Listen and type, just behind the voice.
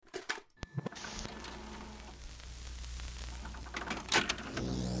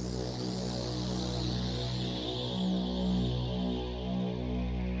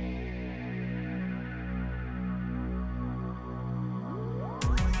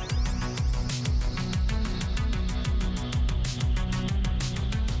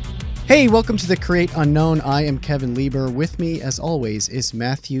Hey, welcome to the Create Unknown. I am Kevin Lieber. With me, as always, is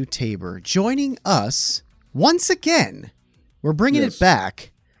Matthew Tabor. Joining us once again, we're bringing it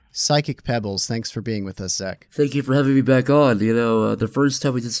back, PsychicPebbles. Thanks for being with us, Zach. Thank you for having me back on. You know, the first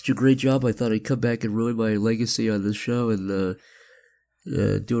time we did such a great job, I thought I'd come back and ruin my legacy on this show and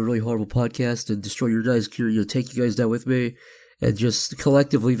do a really horrible podcast and destroy your guys' career, take you guys down with me, and just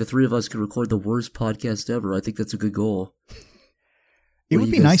collectively, the three of us can record the worst podcast ever. I think that's a good goal. It would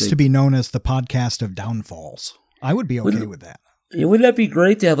be nice to be known as the podcast of downfalls. I would be okay with that. Wouldn't that be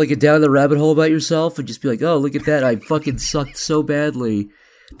great to have like a down the rabbit hole about yourself and just be like, oh, look at that. I fucking sucked so badly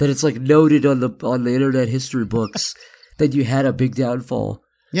that it's like noted on the internet history books that you had a big downfall.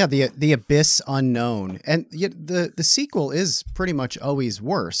 Yeah, the abyss unknown. And the sequel is pretty much always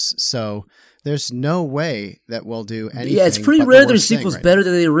worse. So there's no way that we'll do anything. Yeah, it's pretty rare that a sequel's better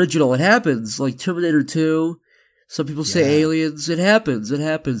than the original. It happens. Like Terminator 2. Some people say Aliens. It happens.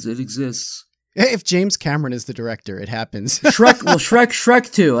 It exists. If James Cameron is the director, it happens.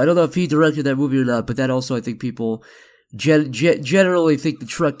 Shrek 2. I don't know if he directed that movie or not, but that also I think people generally think that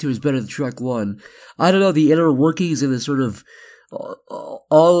Shrek 2 is better than Shrek 1. I don't know the inner workings and the sort of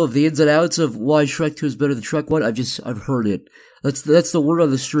all of the ins and outs of why Shrek 2 is better than Shrek 1. I've heard it. That's the word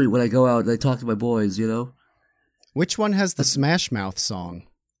on the street when I go out and I talk to my boys, you know? Which one has the Smash Mouth song?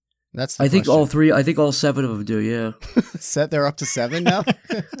 That's the I think question. all three. I think all seven of them do. Yeah. They're up to 7 now.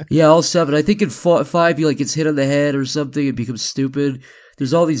 Yeah, all 7. I think in 5, he like gets hit on the head or something and becomes stupid.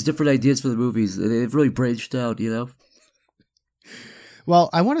 There's all these different ideas for the movies. They've really branched out, you know. Well,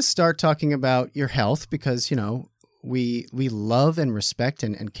 I want to start talking about your health because we love and respect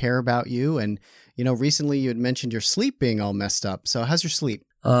and care about you. And recently you had mentioned your sleep being all messed up. So how's your sleep?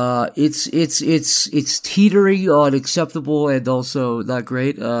 It's teetering on acceptable and also not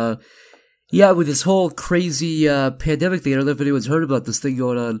great. With this whole crazy pandemic thing, I don't know if anyone's heard about this thing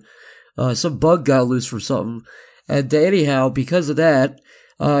going on. Some bug got loose from something, and anyhow, because of that,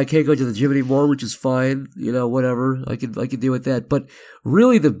 I can't go to the gym anymore, which is fine. Whatever. I can deal with that. But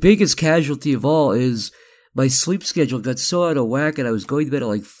really, the biggest casualty of all is my sleep schedule got so out of whack, and I was going to bed at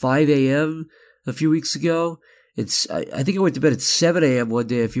like 5 a.m. a few weeks ago. I think I went to bed at 7 a.m. one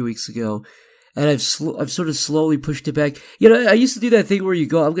day a few weeks ago, and I've sort of slowly pushed it back. I used to do that thing where you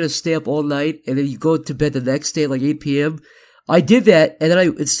go, I'm going to stay up all night, and then you go to bed the next day at like 8 p.m. I did that, and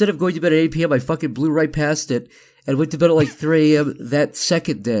then instead of going to bed at 8 p.m., I fucking blew right past it and went to bed at like 3 a.m. that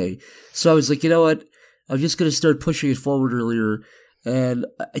second day. So I was like, you know what? I'm just going to start pushing it forward earlier. And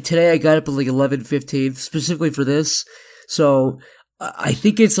today I got up at like 11:15 specifically for this. So I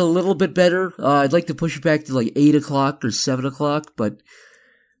think it's a little bit better. I'd like to push it back to like 8 o'clock or 7 o'clock, but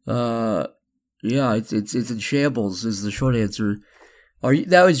it's in shambles is the short answer.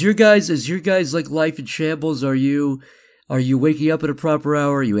 Is your guys like life in shambles? Are you waking up at a proper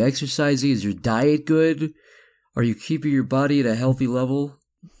hour? Are you exercising? Is your diet good? Are you keeping your body at a healthy level?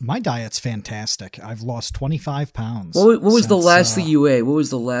 My diet's fantastic. I've lost 25 pounds. What was the last thing you ate? What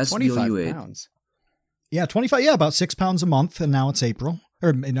was the last meal you ate? 25 pounds. Yeah, 25. Yeah, about 6 pounds a month, and now it's April.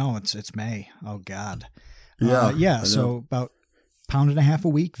 Or no, it's May. Oh God. So about 1.5 pounds a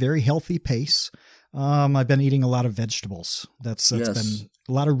week. Very healthy pace. I've been eating a lot of vegetables. That's been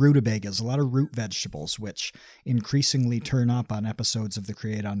a lot of rutabagas, a lot of root vegetables, which increasingly turn up on episodes of The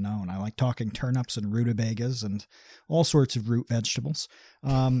Create Unknown. I like talking turnips and rutabagas and all sorts of root vegetables.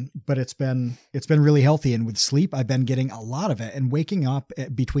 But it's been really healthy. And with sleep, I've been getting a lot of it and waking up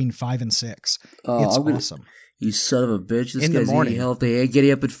at between 5 and 6. It's awesome. You son of a bitch. This in guy's the morning. Eating healthy.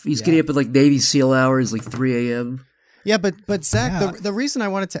 Getting up at like Navy SEAL hours, like 3 a.m. Yeah, but Zach, the reason I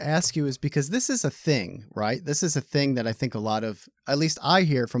wanted to ask you is because this is a thing, right? This is a thing that I think at least I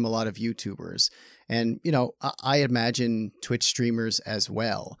hear from a lot of YouTubers. And, I imagine Twitch streamers as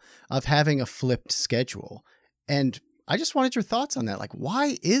well, of having a flipped schedule. And I just wanted your thoughts on that. Like,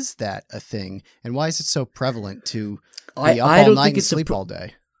 why is that a thing? And why is it so prevalent to be up all night and sleep all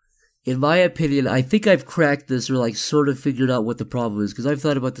day? In my opinion, I think I've cracked this or like sort of figured out what the problem is because I've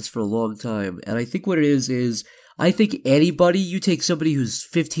thought about this for a long time. And I think what it is I think you take somebody who's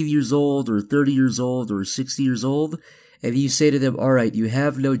 15 years old or 30 years old or 60 years old, and you say to them, all right, you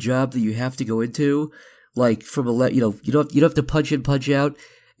have no job that you have to go into, like you don't have to punch in, punch out,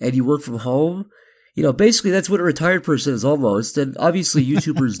 and you work from home. Basically that's what a retired person is almost. And obviously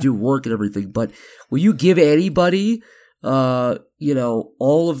YouTubers do work and everything, but when you give anybody, all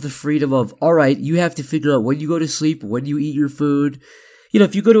of the freedom of, all right, you have to figure out when you go to sleep, when you eat your food.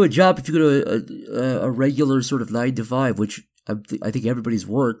 If you go to a job, if you go to a regular sort of 9 to 5, which I think everybody's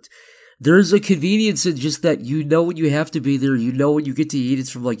worked, there's a convenience in just that when you have to be there, when you get to eat. It's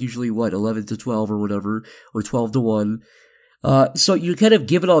from like usually 11 to 12 or whatever, or 12 to 1. So you're kind of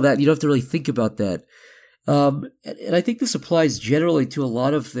given all that. You don't have to really think about that. And I think this applies generally to a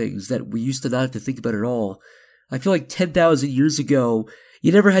lot of things that we used to not have to think about at all. I feel like 10,000 years ago,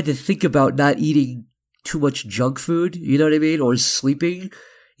 you never had to think about not eating too much junk food, you know what I mean? Or sleeping.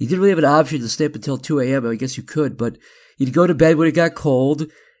 You didn't really have an option to stay up until 2 a.m. I guess you could, but you'd go to bed when it got cold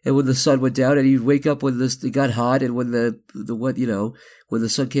and when the sun went down, and you'd wake up when it got hot and when when the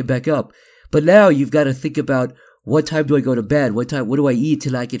sun came back up. But now you've got to think about, what time do I go to bed? What do I eat to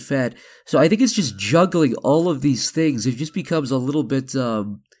not get fat? So I think it's just juggling all of these things. It just becomes a little bit,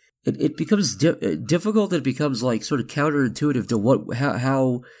 it becomes difficult. It becomes like sort of counterintuitive to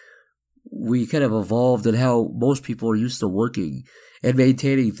how we kind of evolved and how most people are used to working and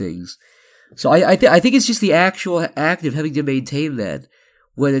maintaining things. So I think it's just the actual act of having to maintain that,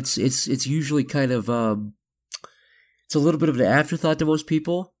 when it's usually kind of, it's a little bit of an afterthought to most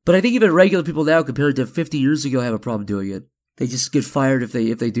people. But I think even regular people now, compared to 50 years ago, have a problem doing it. They just get fired if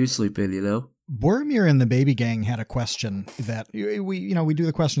they do sleep in, you know? Boromir and the Baby Gang had a question that we do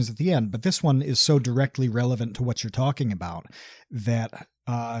the questions at the end, but this one is so directly relevant to what you're talking about that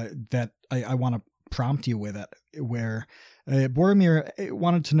I want to prompt you with it, where Boromir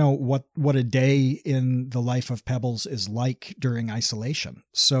wanted to know what a day in the life of Pebbles is like during isolation.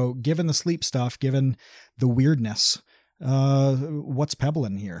 So given the sleep stuff, given the weirdness, what's Pebble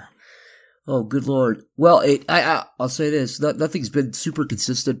in here? Oh, good Lord. Well, I'll say this, nothing's been super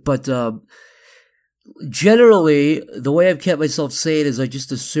consistent, but, generally, the way I've kept myself sane is I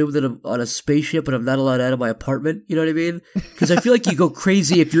just assume that I'm on a spaceship and I'm not allowed out of my apartment. You know what I mean? Because I feel like you go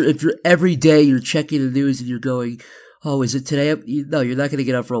crazy if you're every day you're checking the news and you're going, oh, is it today? No, you're not going to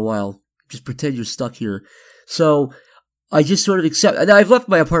get up for a while. Just pretend you're stuck here. So I just sort of accept. And I've left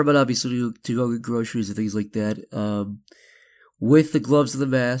my apartment obviously to go get groceries and things like that. With the gloves and the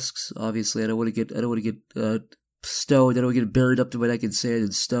masks, obviously. I don't want to get stoned. I don't want to get buried up to my neck in sand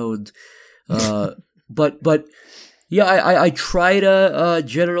and stoned. But yeah, I try to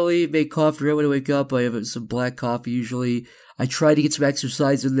generally make coffee right when I wake up. I have some black coffee usually. I try to get some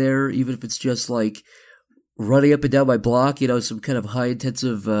exercise in there, even if it's just like running up and down my block, some kind of high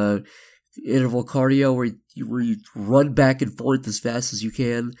intensive interval cardio where you run back and forth as fast as you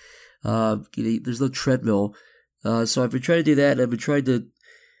can. There's no treadmill. So I've been trying to do that, and I've been trying to,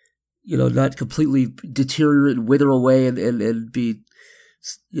 not completely deteriorate and wither away and be,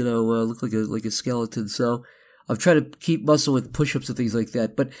 look like a skeleton. So I've tried to keep muscle with push-ups and things like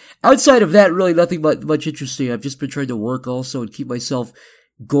that. But outside of that, really nothing much interesting. I've just been trying to work also and keep myself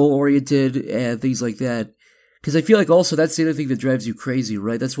goal-oriented and things like that. Because I feel like also that's the other thing that drives you crazy,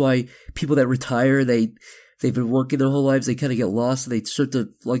 right? That's why people that retire, they've been working their whole lives, they kind of get lost, and they start to,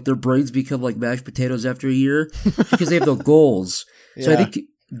 like, their brains become like mashed potatoes after a year because they have no goals. Yeah. So I think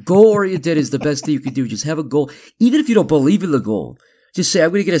goal-oriented is the best thing you can do. Just have a goal. Even if you don't believe in the goal, just say, I'm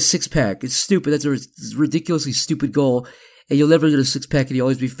going to get a six-pack. It's stupid. That's a ridiculously stupid goal, and you'll never get a six-pack, and you'll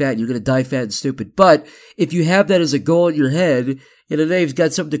always be fat, and you're going to die fat and stupid. But if you have that as a goal in your head, then you've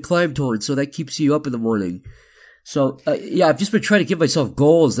got something to climb towards, so that keeps you up in the morning. So, I've just been trying to give myself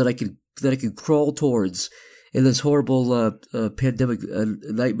goals that I can crawl towards in this horrible pandemic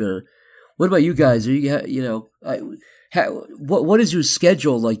nightmare. What about you guys? Are you what is your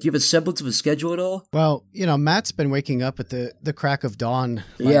schedule like? Do you have a semblance of a schedule at all? Well, Matt's been waking up at the crack of dawn,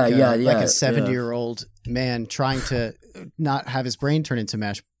 like a 70-year-old man trying to not have his brain turn into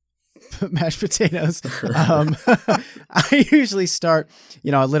mashed potatoes. I usually start,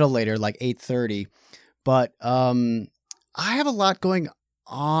 a little later, like 8:30, but I have a lot going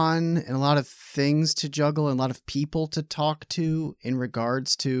on and a lot of things to juggle and a lot of people to talk to in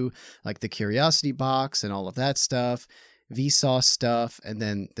regards to like the Curiosity Box and all of that stuff, Vsauce stuff, and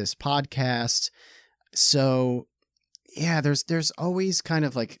then this podcast. So yeah, there's always kind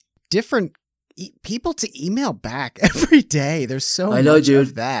of like different people to email back every day. There's so much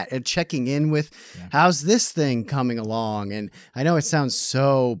of that, and checking in with how's this thing coming along. And I know it sounds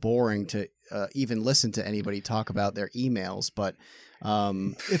so boring to even listen to anybody talk about their emails, but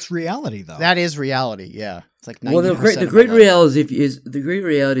it's reality though. That is reality. Yeah. It's like 90%. Well, the great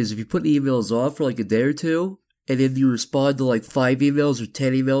reality is if you put emails off for like a day or two, and then you respond to like 5 emails or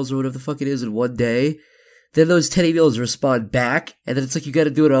 10 emails or whatever the fuck it is in one day, then those 10 emails respond back, and then it's like you got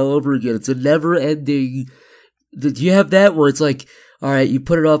to do it all over again. It's a never ending. Do you have that where it's like, all right, you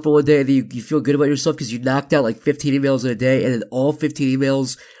put it off for one day and then you feel good about yourself because you knocked out like 15 emails in a day, and then all 15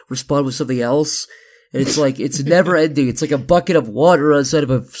 emails respond with something else? And it's like, it's never ending. It's like a bucket of water instead of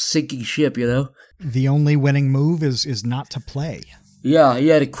a sinking ship, The only winning move is not to play. Yeah,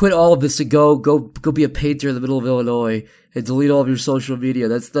 to quit all of this and go be a painter in the middle of Illinois and delete all of your social media.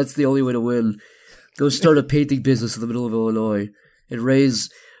 That's the only way to win. go start a painting business in the middle of Illinois and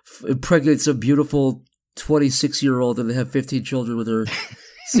impregnate some beautiful 26-year-old and have 15 children with her.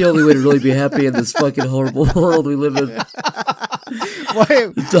 It's the only way to really be happy in this fucking horrible world we live in.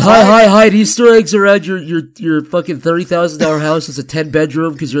 Hide Easter eggs around your fucking $30,000 house. It's a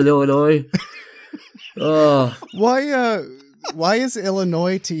 10-bedroom because you're in Illinois. Why is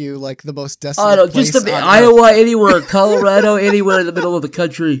Illinois to you like the most desolate I don't place? Just Iowa, anywhere, Colorado, anywhere in the middle of the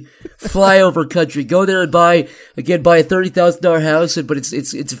country, flyover country. Go there and buy a $30,000 house, but it's a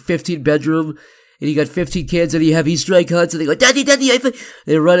 15-bedroom. And you got 15 kids, and you have Easter egg hunts, and they go, Daddy,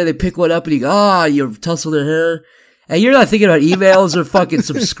 they run and they pick one up, and you tussle their hair. And you're not thinking about emails or fucking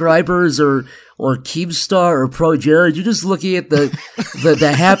subscribers or Keemstar or Pro Jared. You're just looking at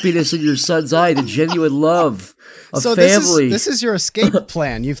the happiness in your son's eye, the genuine love of family. This is your escape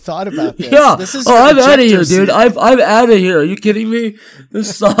plan. You've thought about this. Yeah. I'm out of here, seat. dude. I'm out of here. Are you kidding me?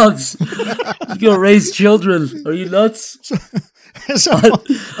 This sucks. You're gonna raise children. Are you nuts?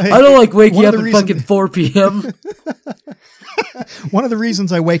 I don't like waking up at fucking 4 p.m. One of the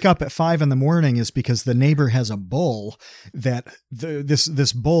reasons I wake up at 5 a.m. is because the neighbor has a bull that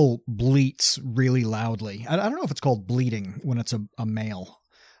this bull bleats really loudly. I don't know if it's called bleating when it's a male.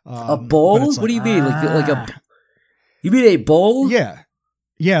 A bull? What do you mean? You mean a bull?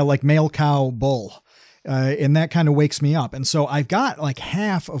 Yeah, like male cow bull. And that kind of wakes me up. And so I've got like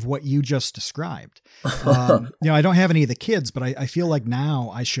half of what you just described. I don't have any of the kids, but I feel like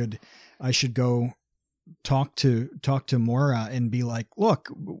now I should go talk to Maura and be like, look,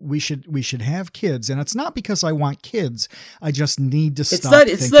 we should have kids. And it's not because I want kids. I just need to stop.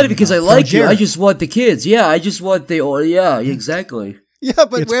 It's not because I like you. I just want the kids. Yeah. I just want exactly. Yeah,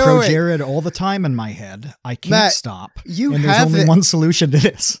 but it's Jared all the time in my head. I can't Matt, stop. There's only one solution to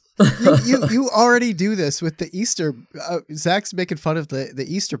this. you already do this with the Easter. Zach's making fun of the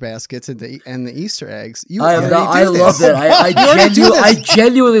Easter baskets and the Easter eggs. I love that. I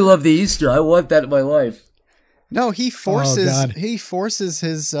genuinely love the Easter. I want that in my life. No, he forces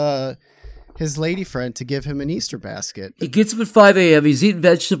his lady friend to give him an Easter basket. He gets him at 5 a.m. He's eating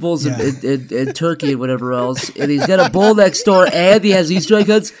vegetables and turkey and whatever else. And he's got a bowl next door and he has Easter egg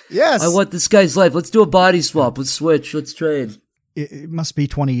hunts. Yes. I want this guy's life. Let's do a body swap. Let's switch. Let's trade. It must be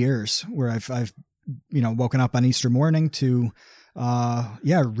 20 years where I've woken up on Easter morning to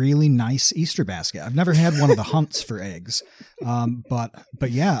really nice Easter basket. I've never had one of the hunts for eggs. But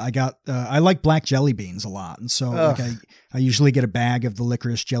yeah, I like black jelly beans a lot. And so I usually get a bag of the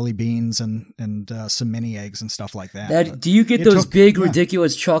licorice jelly beans and some mini eggs and stuff like that. Now, do you get those big,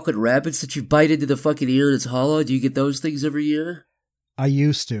 ridiculous chocolate rabbits that you bite into the fucking ear and it's hollow? Do you get those things every year? I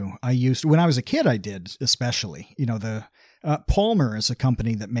used to. When I was a kid, I did, especially. Palmer is a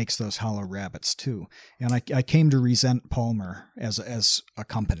company that makes those hollow rabbits too. And I came to resent Palmer as a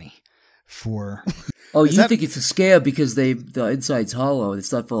company for. Oh, you think it's a scam because the inside's hollow and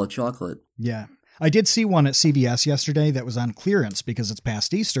it's not full of chocolate. Yeah. I did see one at CVS yesterday that was on clearance because it's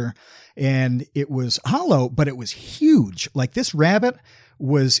past Easter and it was hollow, but it was huge. Like this rabbit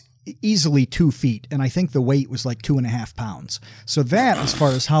was easily 2 feet. And I think the weight was like 2.5 pounds. So that, as far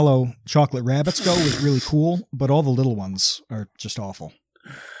as hollow chocolate rabbits go, was really cool. But all the little ones are just awful.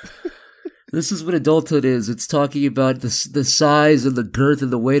 This is what adulthood is. It's talking about the size and the girth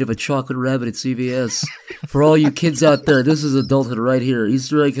and the weight of a chocolate rabbit at CVS. For all you kids out there, this is adulthood right here.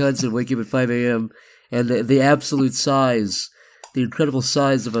 Easter egg hunts and wake up at 5 a.m. And the absolute size, the incredible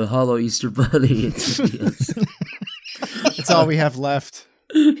size of a hollow Easter bunny at CVS. It's all we have left.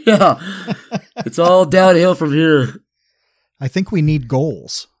 Yeah. It's all downhill from here. I think we need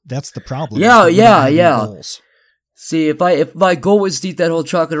goals. That's the problem. Yeah. Goals. See, if my goal was to eat that whole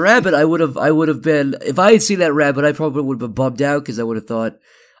chocolate rabbit, I would have been, if I had seen that rabbit, I probably would have been bummed out because I would have thought,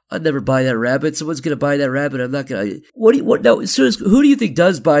 I'd never buy that rabbit. Someone's going to buy that rabbit. I'm not going to, no, seriously, who do you think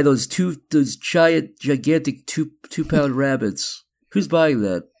does buy those gigantic 2-pound rabbits? Who's buying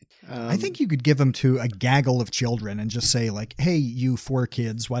that? I think you could give them to a gaggle of children and just say like, hey, you 4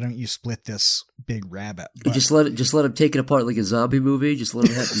 kids, why don't you split this big rabbit? But just let them take it apart like a zombie movie. Just let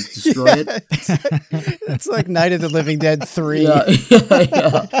them destroy it. It's like Night of the Living Dead 3. Yeah.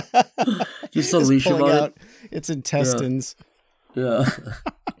 Just unleash them on it. Its intestines. Yeah.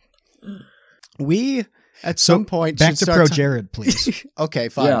 We, at some point, back to Pro Jared, please. Okay,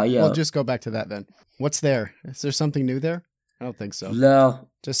 fine. Yeah. We'll just go back to that then. What's there? Is there something new there? I don't think so. No.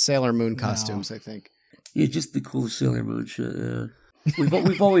 Just Sailor Moon costumes, I think. Yeah, just the cool Sailor Moon shit, yeah. We've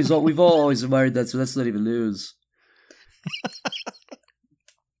all always admired that, so that's not even news.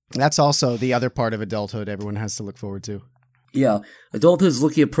 That's also the other part of adulthood everyone has to look forward to. Yeah. Adulthood is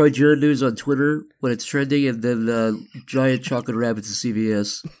looking at Pro Jared news on Twitter when it's trending, and then giant chocolate rabbits at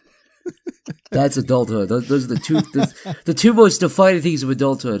CVS. That's adulthood. Those are the two most defining things of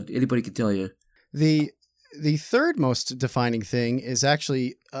adulthood. Anybody can tell you. The third most defining thing is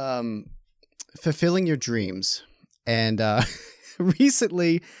actually fulfilling your dreams. And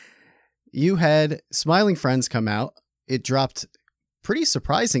recently, you had Smiling Friends come out. It dropped pretty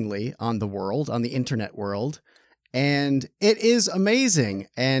surprisingly on the internet world. And it is amazing.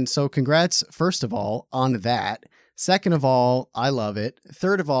 And so congrats, first of all, on that. Second of all, I love it.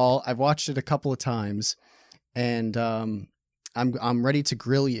 Third of all, I've watched it a couple of times. And I'm ready to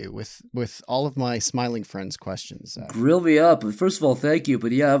grill you with all of my Smiling Friends questions. Grill me up. First of all, thank you.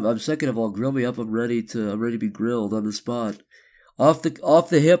 But yeah, I'm second of all, grill me up. I'm ready to be grilled on the spot. Off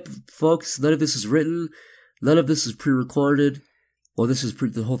the hip, folks. None of this is written. None of this is pre-recorded. Well,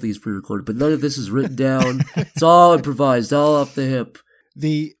 the whole thing is pre-recorded, but none of this is written down. It's all improvised, all off the hip.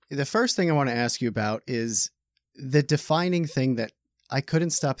 The first thing I want to ask you about is the defining thing that I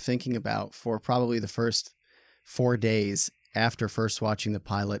couldn't stop thinking about for probably the first 4 days after first watching the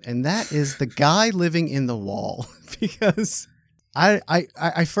pilot, and that is the guy living in the wall. Because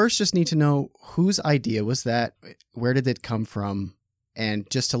I first just need to know whose idea was that, where did it come from, and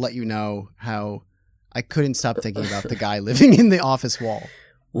just to let you know how I couldn't stop thinking about the guy living in the office wall.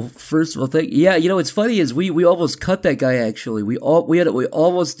 Well, first of all, what's funny is we almost cut that guy. Actually, we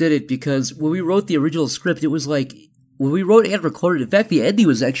almost did it because when we wrote the original script, it was like when we wrote and recorded. In fact, the ending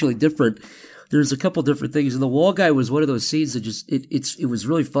was actually different. There's a couple different things, and the wall guy was one of those scenes that just it was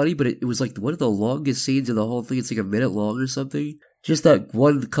really funny, but it was like one of the longest scenes in the whole thing. It's like a minute long or something. Just that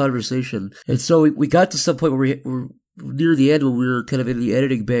one conversation, and so we got to some point where we're near the end when we were kind of in the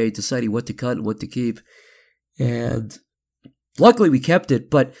editing bay deciding what to cut and what to keep. And luckily we kept it,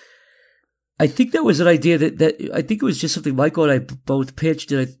 but I think that was an idea that I think it was just something Michael and I both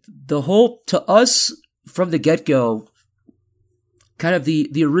pitched. And to us from the get-go, kind of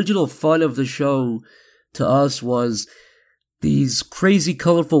the original fun of the show to us was these crazy,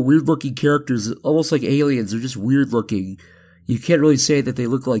 colorful, weird-looking characters, almost like aliens. They're just weird-looking. You can't really say that they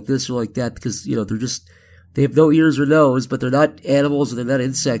look like this or like that because, they have no ears or nose, but they're not animals and they're not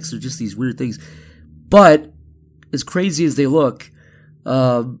insects. They're just these weird things. But as crazy as they look,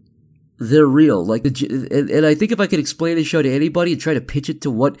 they're real. And I think if I could explain the show to anybody and try to pitch it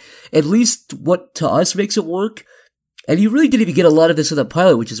to at least what to us makes it work, and you really didn't even get a lot of this in the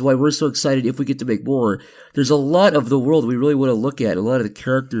pilot, which is why we're so excited if we get to make more. There's a lot of the world we really want to look at, a lot of the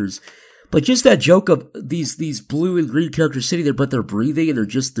characters. But just that joke of these blue and green characters sitting there, but they're breathing and their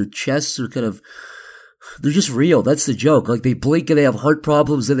chests are kind of, they're just real. That's the joke. Like they blink and they have heart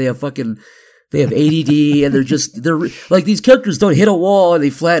problems and they have ADD and they're like these characters don't hit a wall and they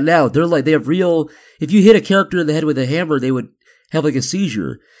flatten out. They have real, if you hit a character in the head with a hammer, they would have like a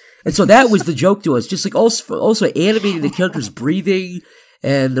seizure. And so that was the joke to us. Just like also animating the characters breathing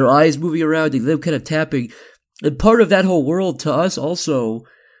and their eyes moving around and them kind of tapping. And part of that whole world to us also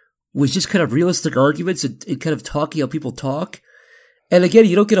was just kind of realistic arguments and kind of talking how people talk. And again,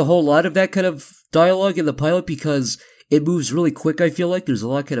 you don't get a whole lot of that kind of dialogue in the pilot because it moves really quick. I feel like there's a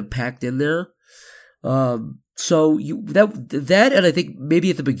lot kind of packed in there. So that and I think maybe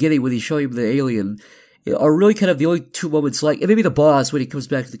at the beginning when he's showing him the alien are really kind of the only two moments, and maybe the boss when he comes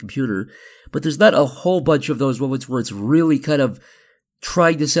back to the computer. But there's not a whole bunch of those moments where it's really kind of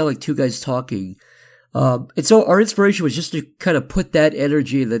trying to sound like two guys talking. And so our inspiration was just to kind of put that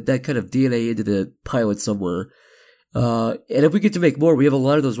energy and that kind of DNA into the pilot somewhere. And if we get to make more, we have a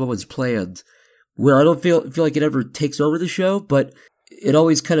lot of those moments planned where I don't feel like it ever takes over the show, but it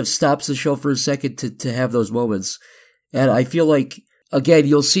always kind of stops the show for a second to have those moments. And I feel like, again,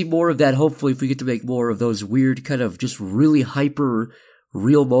 you'll see more of that hopefully if we get to make more of those weird kind of just really hyper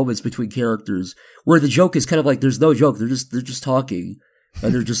real moments between characters where the joke is kind of like there's no joke. They're just talking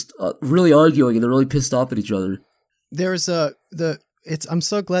and they're just really arguing and they're really pissed off at each other. There's I'm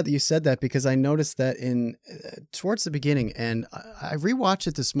so glad that you said that because I noticed that towards the beginning, and I rewatched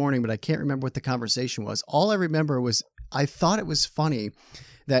it this morning, but I can't remember what the conversation was. All I remember was I thought it was funny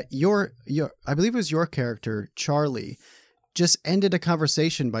that I believe it was your character, Charlie, just ended a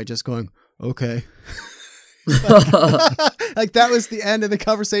conversation by just going, okay. Like that was the end of the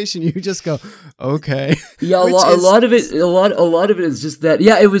conversation. You just go, okay. Yeah, a lot of it is just that.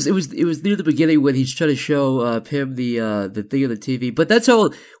 Yeah, it was near the beginning when he's trying to show Pim the thing on the TV. But that's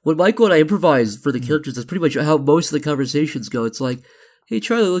how when Michael and I improvised for the characters. That's pretty much how most of the conversations go. It's like, hey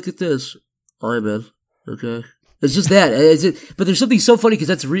Charlie, look at this. All right, man. Okay. It's just that. But there's something so funny because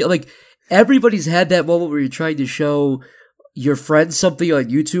that's real. Like everybody's had that moment where you're trying to show your friend something on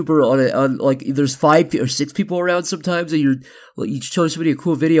YouTube or on like there's 5 or 6 people around sometimes, and you show somebody a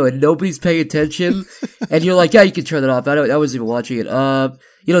cool video and nobody's paying attention, and you're like, yeah, you can turn that off. I wasn't even watching it.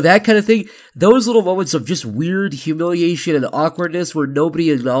 That kind of thing. Those little moments of just weird humiliation and awkwardness where nobody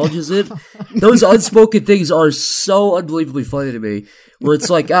acknowledges it. Those unspoken things are so unbelievably funny to me. Where it's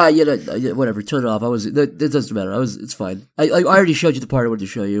like, whatever, turn it off. It doesn't matter. It's fine. I already showed you the part I wanted to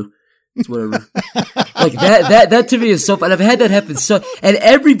show you. It's whatever. Like that to me is so fun. I've had that happen and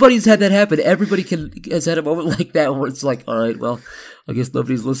everybody's had that happen. Everybody has had a moment like that where it's like, all right, well, I guess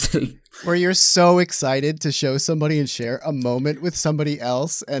nobody's listening. Where you're so excited to show somebody and share a moment with somebody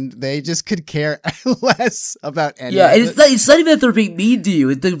else, and they just could care less about anything. Yeah, and it's not even that they're being mean to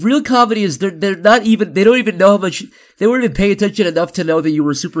you. The real comedy is they don't even know how much, they weren't even paying attention enough to know that you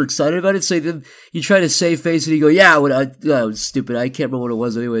were super excited about it. So then you try to save face and you go, yeah, it was stupid. I can't remember what it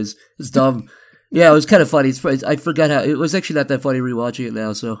was anyways. It's dumb. Yeah, it was kind of funny. I forgot how, it was actually not that funny rewatching it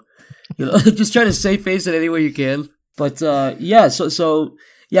now. So, just try to save face it any way you can. But, we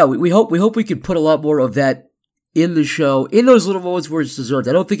hope we can put a lot more of that in the show, in those little moments where it's deserved.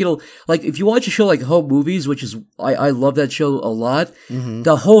 I don't think it'll, like, if you watch a show like Home Movies, which is, I love that show a lot,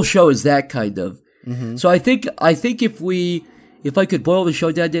 the whole show is that kind of. So I think if I could boil the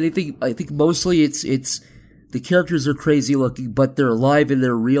show down to anything, I think mostly it's the characters are crazy looking, but they're alive and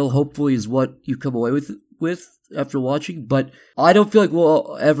they're real, hopefully is what you come away with after watching. But I don't feel like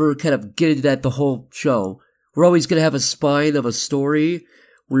we'll ever kind of get into that the whole show. We're always going to have a spine of a story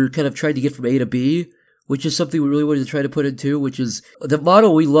where you're kind of trying to get from A to B, which is something we really wanted to try to put into, which is the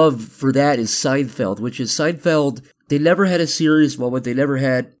model we love for that is Seinfeld, which is Seinfeld. They never had a serious moment. They never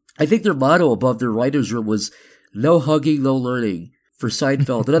had, I think their motto above their writer's room was no hugging, no learning for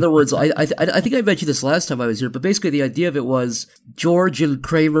Seinfeld. In other words, I think I mentioned this last time I was here, but basically the idea of it was George and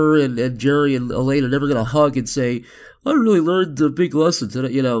Kramer and Jerry and Elaine are never going to hug and say, I really learned the big lessons. And,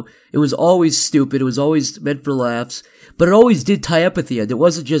 it was always stupid. It was always meant for laughs, but it always did tie up at the end. It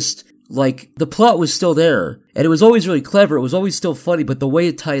wasn't just like the plot was still there and it was always really clever. It was always still funny, but the way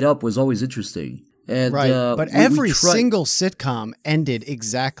it tied up was always interesting. And, right. But every single sitcom ended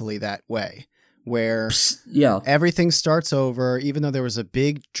exactly that way. Where everything starts over, even though there was a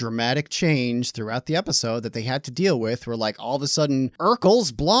big dramatic change throughout the episode that they had to deal with, where like all of a sudden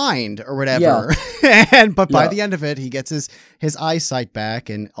Urkel's blind or whatever. But by the end of it, he gets his eyesight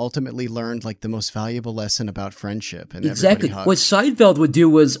back and ultimately learned like the most valuable lesson about friendship. And exactly. What Seinfeld would do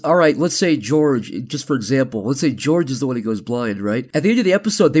was, all right, let's say George, just for example, let's say George is the one who goes blind, right? At the end of the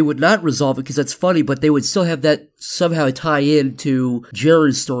episode, they would not resolve it because that's funny, but they would still have that somehow tie in to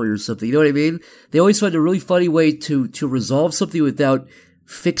Jerry's story or something. You know what I mean? They always find a really funny way to resolve something without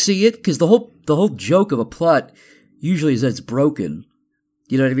fixing it, because the whole joke of a plot usually is that it's broken.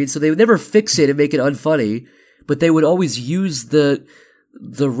 You know what I mean? So they would never fix it and make it unfunny, but they would always use the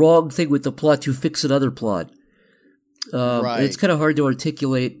wrong thing with the plot to fix another plot. Right. And it's kind of hard to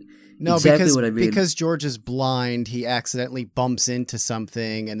articulate. No, exactly what I mean. Because George is blind, he accidentally bumps into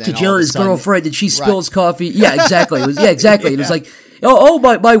something, and then to Jerry's girlfriend, and she spills coffee. Yeah, exactly. Exactly. It was like,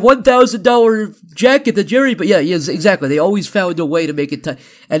 my $1,000 jacket that Jerry. But yes, exactly. They always found a way to make it.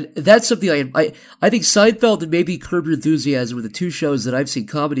 And that's something I think Seinfeld and maybe Curb Your Enthusiasm were the two shows that I've seen,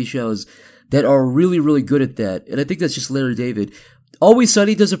 comedy shows that are really, really good at that. And I think that's just Larry David. Always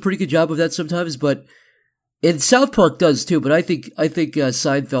Sunny does a pretty good job of that sometimes, but. And South Park does too, but I think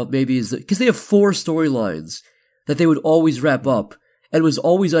Seinfeld maybe is because they have 4 storylines that they would always wrap up, and it was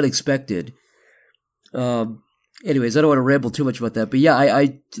always unexpected. Anyways, I don't want to ramble too much about that, but yeah,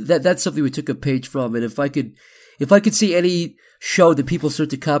 that's something we took a page from, and if I could see any show that people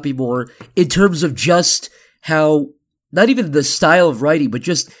start to copy more in terms of just how, not even the style of writing, but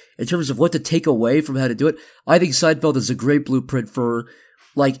just in terms of what to take away from how to do it, I think Seinfeld is a great blueprint for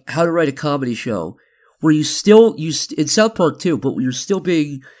like how to write a comedy show. Where in South Park too, but you're still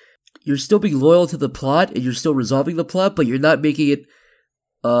being loyal to the plot and you're still resolving the plot, but you're not making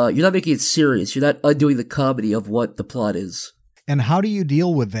it serious. You're not undoing the comedy of what the plot is. And how do you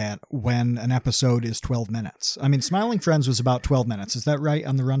deal with that when an episode is 12 minutes? I mean, Smiling Friends was about 12 minutes. Is that right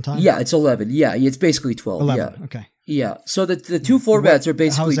on the runtime? Yeah, it's 11. Yeah, it's basically 12. 11. Yeah. Okay. Yeah. So the two formats are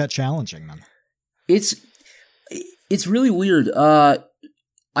basically. How is that challenging then? It's really weird.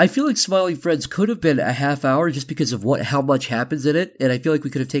 I feel like Smiling Friends could have been a half hour just because of how much happens in it, and I feel like we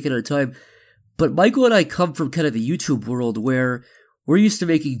could have taken our time. But Michael and I come from kind of the YouTube world where we're used to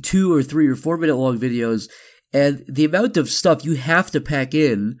making 2 or 3 or 4 minute long videos, and the amount of stuff you have to pack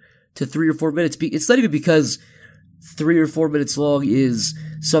in to 3 or 4 minutes, it's not even because 3 or 4 minutes long is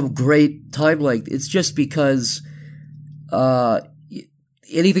some great time length. It's just because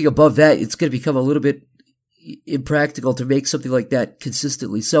anything above that, it's going to become a little bit impractical to make something like that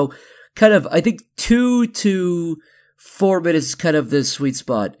consistently. So kind of, I think 2 to 4 minutes is kind of the sweet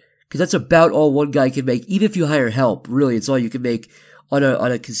spot, because that's about all one guy can make. Even if you hire help, really, it's all you can make on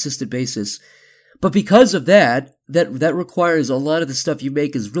a consistent basis. But because of that requires a lot of the stuff you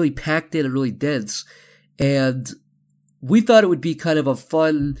make is really packed in and really dense. And we thought it would be kind of a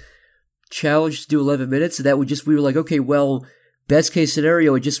fun challenge to do 11 minutes. And we were like, okay, well, best case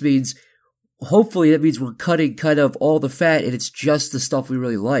scenario, it just means, hopefully that means we're cutting kind of all the fat and it's just the stuff we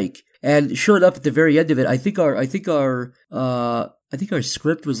really like. And sure enough, at the very end of it, I think our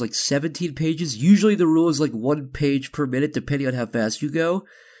script was like 17 pages. Usually the rule is like 1 page per minute, depending on how fast you go.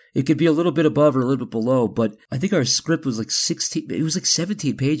 It could be a little bit above or a little bit below, but I think our script was like 16, it was like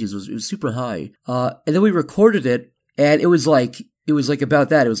 17 pages. It was super high. And then we recorded it, and it was like about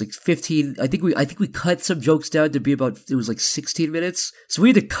that. It was like 15. I think we cut some jokes down to be about, it was like 16 minutes. So we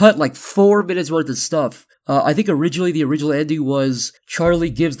had to cut like 4 minutes worth of stuff. I think originally the original ending was Charlie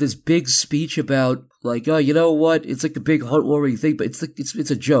gives this big speech about like, oh, you know what? It's like a big heartwarming thing, but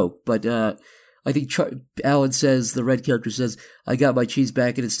it's a joke. But, I think Alan says, the red character says, I got my cheese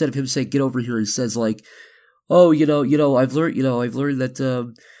back. And instead of him saying, get over here, he says like, oh, I've learned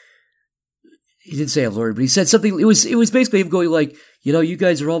that, he didn't say I've learned, but he said something. It was basically him going like, you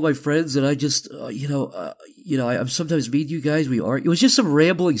guys are all my friends, and I just, I'm sometimes mean to you guys. We are. It was just some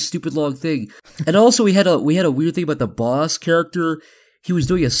rambling, stupid, long thing. And also, we had a weird thing about the boss character. He was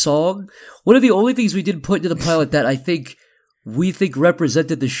doing a song. One of the only things we didn't put into the pilot that we think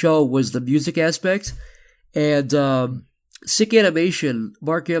represented the show was the music aspect. And Sick Animation,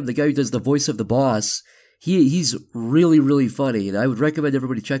 Mark M, the guy who does the voice of the boss, he's really, really funny, and I would recommend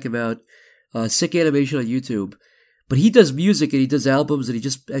everybody check him out. Sick Animation on YouTube. But he does music and he does albums, and he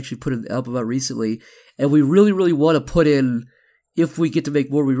just actually put an album out recently. And we really, really want to put in, if we get to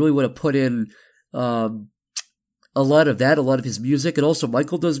make more, we really want to put in a lot of that, a lot of his music. And also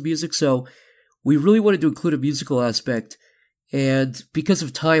Michael does music, so we really wanted to include a musical aspect. And because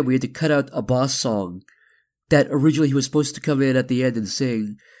of time, we had to cut out a boss song that originally he was supposed to come in at the end and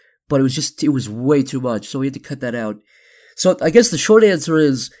sing. But it was way too much, so we had to cut that out. So I guess the short answer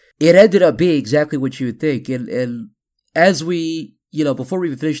is, it ended up being exactly what you would think. And as we, before we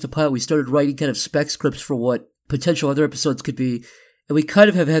even finished the pilot, we started writing kind of spec scripts for what potential other episodes could be. And we kind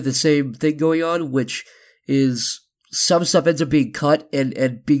of have had the same thing going on, which is some stuff ends up being cut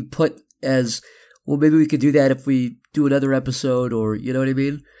and being put as, well, maybe we could do that if we do another episode, or, you know what I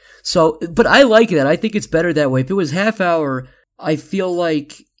mean? So, but I like that. I think it's better that way. If it was half hour, I feel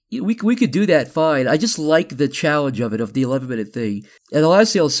like we could do that fine. I just like the challenge of it, of the 11-minute thing. And the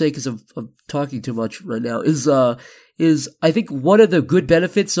last thing I'll say, because I'm talking too much right now, is I think one of the good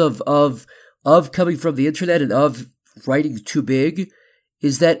benefits of coming from the internet and of writing too big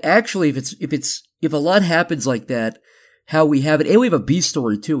is that actually if a lot happens like that, how we have it, and we have a B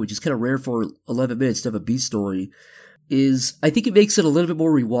story too, which is kind of rare for 11 minutes to have a B story, is I think it makes it a little bit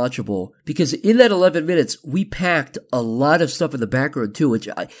more rewatchable, because in that 11 minutes, we packed a lot of stuff in the background too, which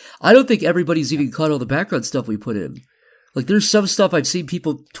I don't think everybody's even caught all the background stuff we put in. Like, there's some stuff I've seen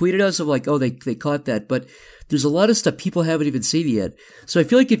people tweet at us of like, oh, they caught that, but there's a lot of stuff people haven't even seen yet. So I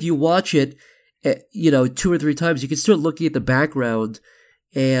feel like if you watch it, 2 or 3 times, you can start looking at the background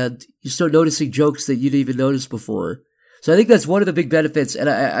and you start noticing jokes that you didn't even notice before. So I think that's one of the big benefits, and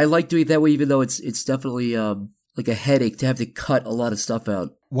I like doing it that way, even though it's definitely like a headache to have to cut a lot of stuff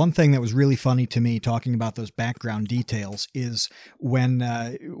out. One thing that was really funny to me, talking about those background details, is when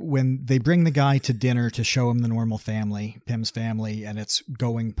they bring the guy to dinner to show him the normal family, Pim's family, and it's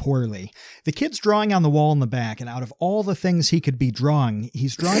going poorly. The kid's drawing on the wall in the back, and out of all the things he could be drawing,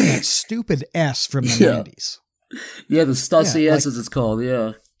 he's drawing that stupid S from the 90s. Yeah, the Stussy S, as it's called,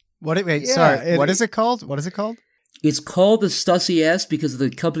 yeah. What is it called? What is it called? It's called the Stussy S because of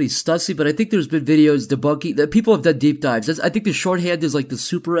the company Stussy, but I think there's been videos debunking that people have done deep dives. I think the shorthand is like the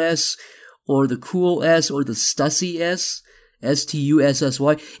Super S or the Cool S or the Stussy S,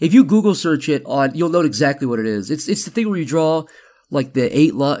 Stussy. If you Google search it you'll know exactly what it is. It's the thing where you draw like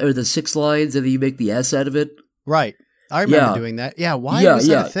the 6 lines and then you make the S out of it. Right. I remember doing that. Yeah. Why was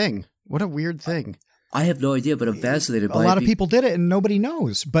that a thing? What a weird thing. I have no idea, but I'm fascinated by it. A lot of people did it and nobody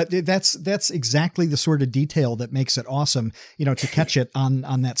knows, but that's exactly the sort of detail that makes it awesome, to catch it on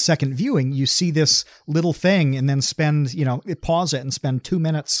that second viewing. You see this little thing and then pause it and spend 2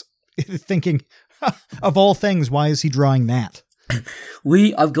 minutes thinking, of all things, why is he drawing that?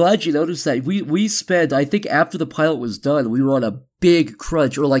 I'm glad you noticed that. We spent, I think after the pilot was done, we were on a big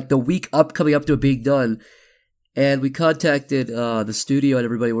crunch, or like the week coming up to it being done. And we contacted the studio and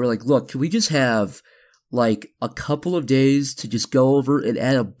everybody. We're like, look, can we just have like a couple of days to just go over and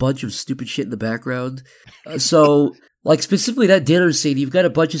add a bunch of stupid shit in the background. So, like specifically that dinner scene, you've got a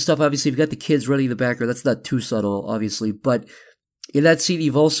bunch of stuff. Obviously, you've got the kids running in the background. That's not too subtle, obviously. But in that scene,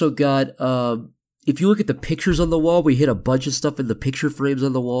 you've also got, if you look at the pictures on the wall, we hit a bunch of stuff in the picture frames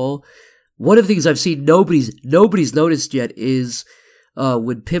on the wall. One of the things I've seen nobody's noticed yet is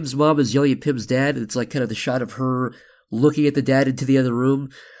when Pim's mom is yelling at Pim's dad, it's like kind of the shot of her looking at the dad into the other room.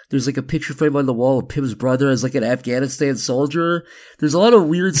 There's like a picture frame on the wall of Pim's brother as like an Afghanistan soldier. There's a lot of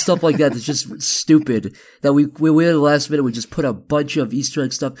weird stuff like that that's just stupid that we went in the last minute. We just put a bunch of Easter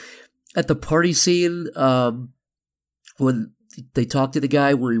egg stuff. At the party scene, when they talk to the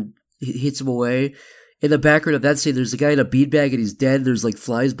guy where he hits him away, in the background of that scene, there's a guy in a beanbag and he's dead. There's like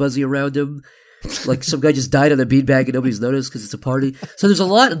flies buzzing around him. Like some guy just died on a beanbag and nobody's noticed because it's a party. So there's a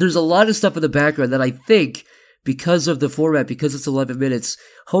lot of stuff in the background that I think, because of the format, because it's 11 minutes,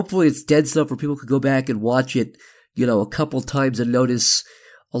 hopefully it's dead stuff where people could go back and watch it, a couple times and notice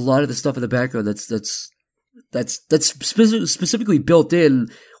a lot of the stuff in the background that's specifically built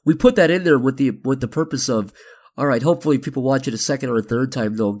in. We put that in there with the purpose of, all right, hopefully if people watch it a second or a third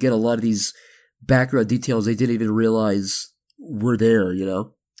time, they'll get a lot of these background details they didn't even realize were there,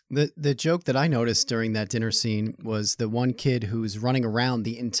 The joke that I noticed during that dinner scene was the one kid who's running around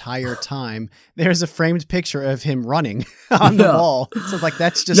the entire time. There's a framed picture of him running on the wall. So like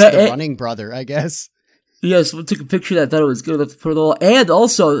that's just the running brother, I guess. Yeah, someone took a picture that I thought it was good enough to put on the wall. And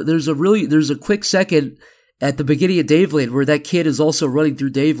also there's a quick second at the beginning of Daveland where that kid is also running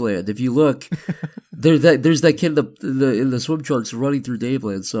through Daveland. If you look, there's that kid in the swim trunks running through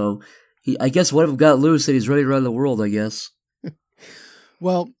Daveland. So I guess one of them got loose and he's running around the world, I guess.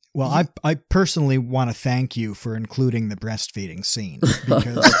 Well, I personally want to thank you for including the breastfeeding scene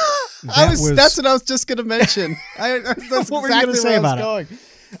because that's what I was just going to mention. That's what were you going to say about it?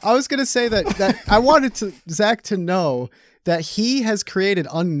 I was going to say that I wanted Zach to know that he has created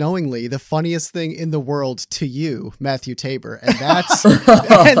unknowingly the funniest thing in the world to you, Matthew Tabor, and that's the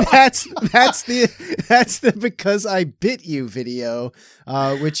Because I Bit You video,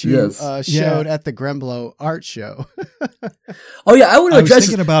 which you showed at the Gremlo art show. Oh yeah, I want to address. I was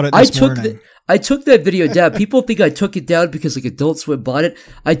thinking about it this morning. I took that video down. People think I took it down because like Adult Swim bought it.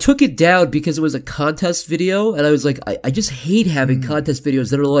 I took it down because it was a contest video, and I was like, I just hate having contest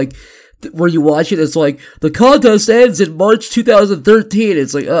videos that are like, where you watch it, it's like, the contest ends in March 2013.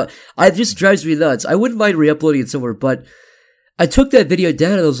 It's like, it just drives me nuts. I wouldn't mind re-uploading it somewhere, but I took that video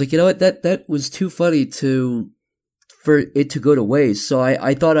down and I was like, you know what, that was too funny for it to go to waste. So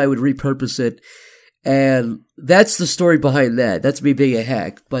I thought I would repurpose it, and that's the story behind that. That's me being a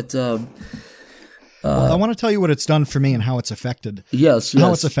hack, but, I want to tell you what it's done for me and how it's affected. Yes.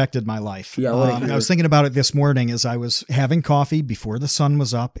 How it's affected my life. Yeah, I was thinking about it this morning as I was having coffee before the sun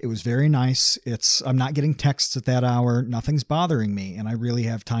was up. It was very nice. I'm not getting texts at that hour. Nothing's bothering me, and I really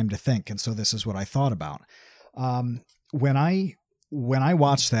have time to think. And so this is what I thought about. When I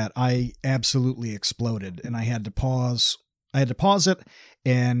watched that, I absolutely exploded, and I had to pause. It,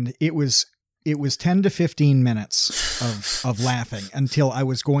 and it was 10 to 15 minutes of laughing until I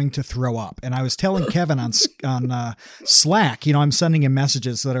was going to throw up. And I was telling Kevin on Slack, I'm sending him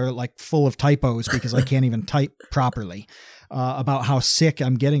messages that are like full of typos because I can't even type properly, about how sick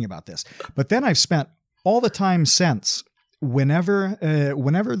I'm getting about this. But then I've spent all the time since, whenever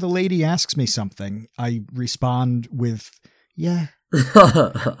the lady asks me something, I respond with, yeah.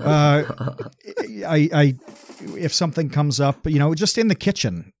 If something comes up, just in the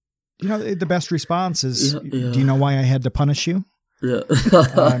kitchen, the best response is, do you know why I had to punish you? Yeah.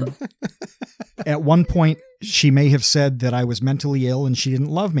 At one point, she may have said that I was mentally ill and she didn't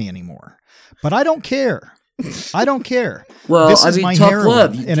love me anymore. But I don't care. Well, this is my tough heroin,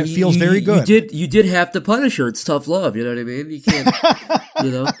 love. And it feels very good. You did have to punish her. It's tough love. You know what I mean? You can't,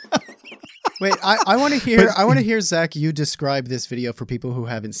 Wait, I want to hear Zach, you describe this video for people who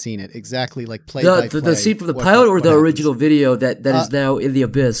haven't seen it. Exactly, like play by play. The scene from the pilot or the original video that is now in the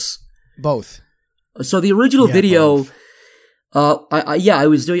abyss? Both. So the original video, I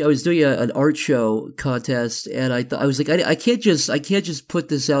was doing an art show contest, and I was like, I can't just put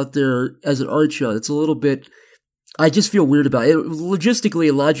this out there as an art show. It's a little bit. I just feel weird about it. Logistically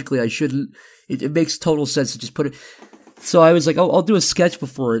and logically, I shouldn't. It makes total sense to just put it. So I was like, I'll do a sketch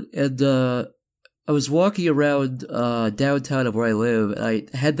before it, and I was walking around downtown of where I live, and I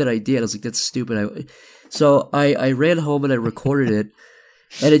had that idea, and I was like, that's stupid. So I ran home and I recorded it.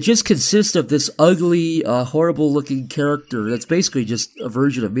 And it just consists of this ugly, horrible-looking character that's basically just a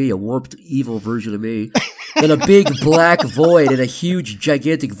version of me, a warped, evil version of me, in a big black void, in a huge,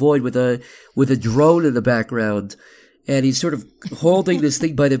 gigantic void with a drone in the background, and he's sort of holding this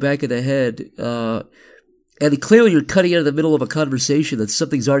thing by the back of the head, And clearly you're cutting out of the middle of a conversation that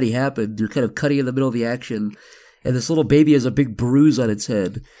something's already happened. You're kind of cutting in the middle of the action. And this little baby has a big bruise on its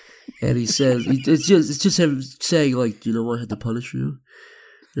head. And he says, it's just him saying, like, you know, I had to punish you.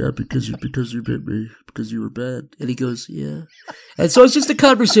 Yeah, because you bit me, because you were bad. And he goes, yeah. And so it's just a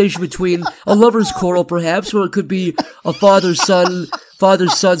conversation between a lover's quarrel, perhaps, or it could be a father-son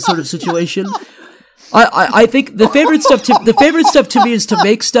sort of situation. I think the favorite stuff to me is to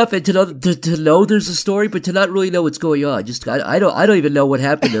make stuff and to know there's a story, but to not really know what's going on. Just I don't even know what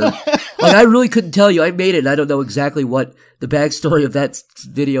happened there. Like, I really couldn't tell you. I made it, and I don't know exactly what the backstory of that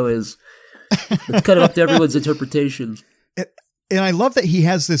video is. It's kind of up to everyone's interpretation. And I love that he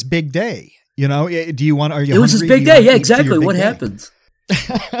has this big day. You know, are you It was his big day. Yeah, exactly. What happened?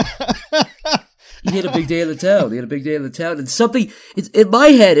 He had a big day in the town. And something, in my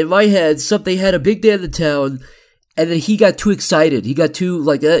head, something had a big day in the town, and then he got too excited. He got too,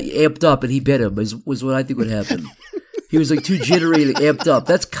 like, amped up, and he bit him, was what I think would happen. He was, like, too jittery and amped up.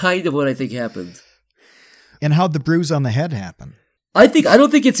 That's kind of what I think happened. And how'd the bruise on the head happen? I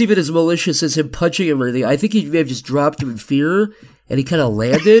don't think it's even as malicious as him punching him or anything. I think he may have just dropped him in fear, and he kind of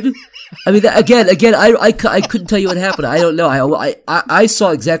landed. I mean, again, I couldn't tell you what happened. I don't know. I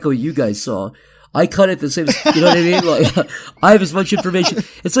saw exactly what you guys saw. I cut it the same, you know what I mean? Like, I have as much information.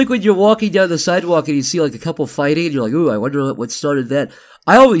 It's like when you're walking down the sidewalk and you see like a couple fighting, and you're like, ooh, I wonder what started that.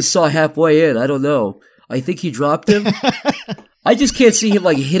 I always saw halfway in. I don't know. I think he dropped him. I just can't see him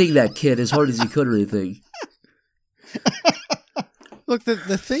like hitting that kid as hard as he could or anything. Look,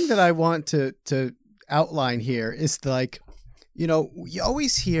 the thing that I want to outline here is like, you know, you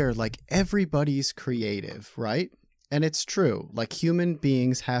always hear like everybody's creative, right? And it's true. Like, human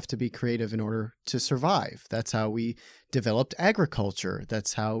beings have to be creative in order to survive. That's how we developed agriculture.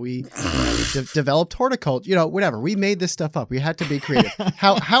 That's how we developed horticulture. You know, whatever. We made this stuff up. We had to be creative.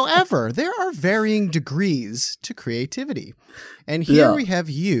 However, there are varying degrees to creativity. And here we have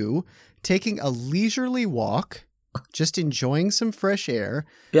you taking a leisurely walk, just enjoying some fresh air.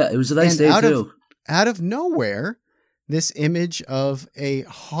 Yeah, it was a nice day too. Out of nowhere, this image of a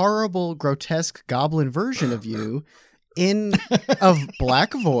horrible, grotesque goblin version of you of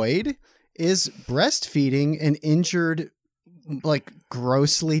Black Void is breastfeeding an injured, like,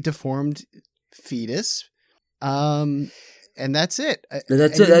 grossly deformed fetus. And that's it.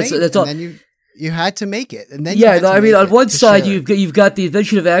 That's all. And then you had to make it. And then on one side you've got the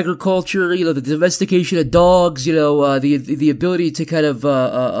invention of agriculture, you know, the domestication of dogs, you know, the ability to kind of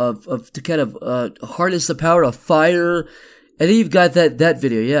harness the power of fire. And then you've got that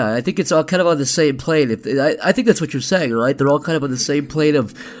video. Yeah, I think it's all kind of on the same plane. I think that's what you're saying, right? They're all kind of on the same plane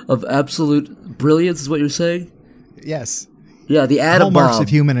of absolute brilliance, is what you're saying? Yes. Yeah, the atom bomb. Hallmarks of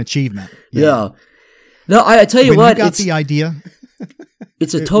human achievement. Yeah. No, I tell you what. You got the idea.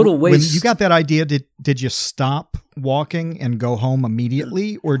 It's a total waste. When you got that idea, did you stop walking and go home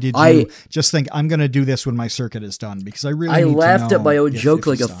immediately, or did you just think, I'm going to do this when my circuit is done? Because I laughed at my own joke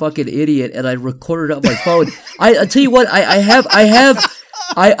like a fucking idiot, and I recorded it on my phone. I tell you what,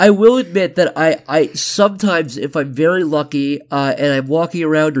 I will admit that I sometimes, if I'm very lucky, and I'm walking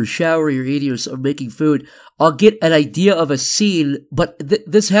around or showering or eating or making food, I'll get an idea of a scene, but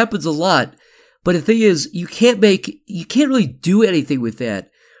this happens a lot. But the thing is, you can't really do anything with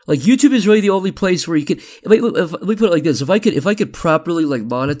that. Like, YouTube is really the only place where you can, let me put it like this. If I could properly, like,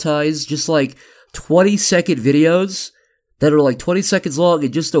 monetize just, like, 20-second videos that are, like, 20 seconds long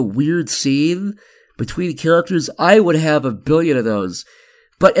and just a weird scene between characters, I would have 1 billion of those.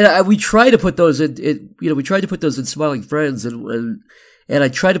 But, we try to put those we tried to put those in Smiling Friends, and I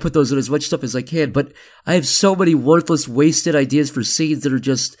try to put those in as much stuff as I can, but I have so many worthless, wasted ideas for scenes that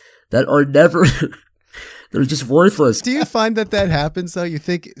are never, they're just worthless. Do you find that happens, though? You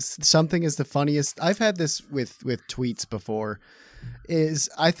think something is the funniest? I've had this with tweets before,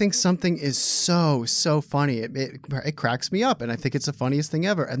 I think something is so funny. It cracks me up, and I think it's the funniest thing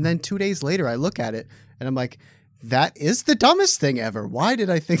ever. And then 2 days later, I look at it, and I'm like, that is the dumbest thing ever. Why did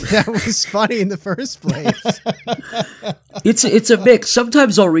I think that was funny in the first place? It's a mix.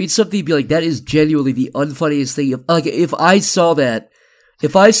 Sometimes I'll read something and be like, that is genuinely the unfunniest thing. Like, if I saw that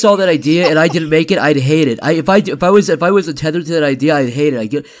idea and I didn't make it, I'd hate it. If I was tethered to that idea, I'd hate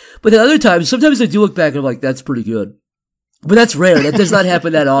it. But then other times, sometimes I do look back and I'm like, that's pretty good. But that's rare. That does not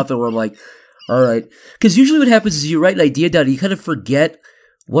happen that often where I'm like, all right. Because usually what happens is you write an idea down and you kind of forget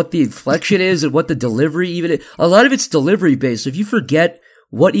what the inflection is and what the delivery even is. A lot of it's delivery based. So if you forget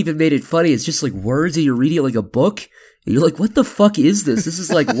what even made it funny, it's just like words and you're reading it like a book. And you're like, what the fuck is this? This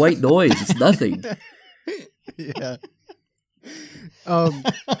is like white noise. It's nothing. Yeah.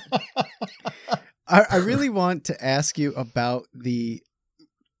 I really want to ask you about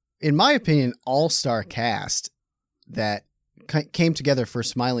in my opinion, all-star cast that came together for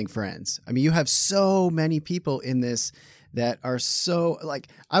Smiling Friends. I mean, you have so many people in this that are so, like,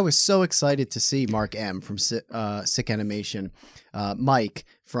 I was so excited to see Mark M. from Sick Animation, Mike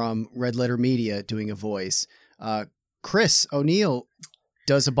from Red Letter Media doing a voice. Chris O'Neill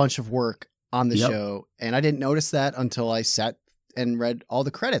does a bunch of work on the show, and I didn't notice that until I sat and read all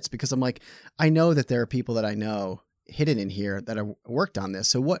the credits, because I'm like, I know that there are people that I know hidden in here that have worked on this.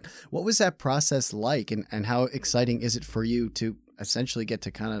 So what was that process like, and how exciting is it for you to essentially get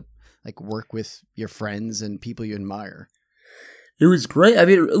to kind of like work with your friends and people you admire? It was great. I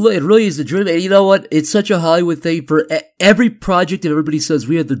mean, it really is a dream. And you know what? It's such a Hollywood thing for every project, and everybody says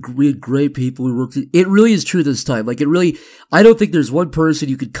we had great people we worked with. It really is true this time. Like, I don't think there's one person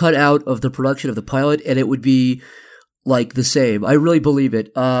you could cut out of the production of the pilot and it would be like the same. I really believe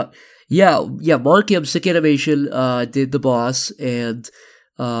it. Mark M. Sick Animation did the boss, and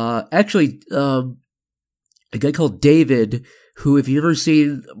actually a guy called David, who, if you've ever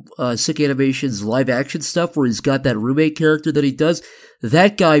seen Sick Animation's live action stuff where he's got that roommate character that he does,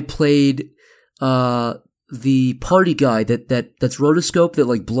 that guy played the party guy that's rotoscope that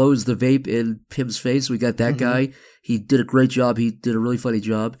like blows the vape in Pim's face. We got that guy. He did a great job. He did a really funny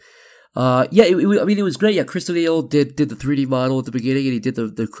job. It was great. Yeah, Chris O'Neill did the 3D model at the beginning, and he did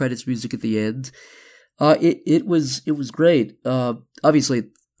the credits music at the end. It was great. Obviously,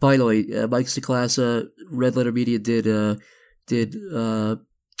 finally, Mike Ciclassa, Red Letter Media did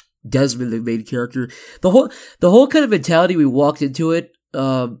Desmond, the main character. The whole kind of mentality we walked into it.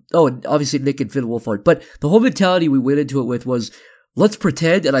 And obviously Nick and Finn Wolfhard, but the whole mentality we went into it with was, let's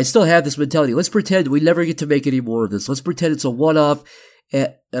pretend, and I still have this mentality, let's pretend we never get to make any more of this. Let's pretend it's a one-off.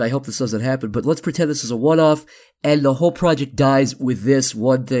 And I hope this doesn't happen, but let's pretend this is a one-off and the whole project dies with this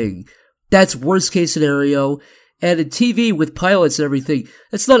one thing. That's worst case scenario. And in TV with pilots and everything,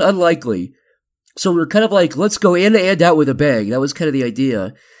 that's not unlikely. So we're kind of like, let's go in and out with a bang. That was kind of the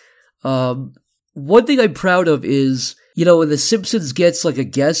idea. One thing I'm proud of is, when The Simpsons gets like a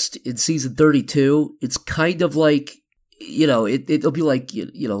guest in season 32, it's kind of like, it'll be like,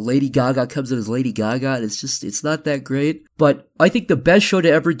 Lady Gaga comes in as Lady Gaga, and it's not that great. But I think the best show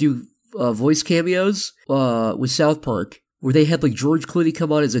to ever do voice cameos was South Park, where they had like George Clooney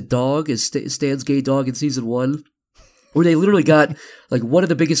come on as a dog, as Stan's gay dog in season 1, where they literally got like one of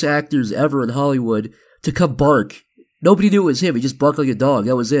the biggest actors ever in Hollywood to come bark. Nobody knew it was him. He just barked like a dog.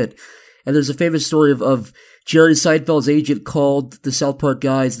 That was it. And there's a famous story of Jerry Seinfeld's agent called the South Park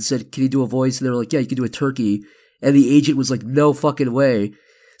guys and said, can you do a voice? And they were like, yeah, you can do a turkey. And the agent was like, no fucking way.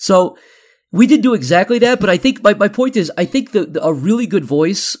 So we didn't do exactly that, but I think my point is, I think a really good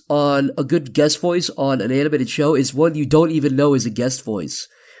voice a good guest voice on an animated show is one you don't even know is a guest voice.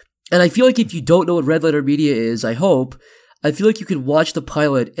 And I feel like if you don't know what Red Letter Media is, I feel like you can watch the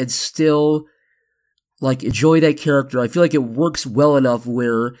pilot and still like enjoy that character. I feel like it works well enough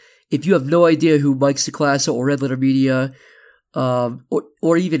where if you have no idea who Mike Ciclassa or Red Letter Media,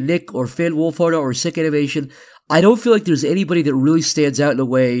 or even Nick or Finn Wolfhard or Sick Animation, I don't feel like there's anybody that really stands out in a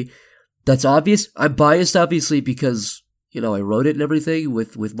way that's obvious. I'm biased, obviously, because, I wrote it and everything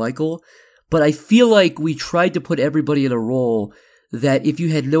with Michael. But I feel like we tried to put everybody in a role that if you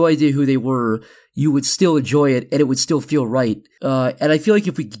had no idea who they were, you would still enjoy it and it would still feel right. And I feel like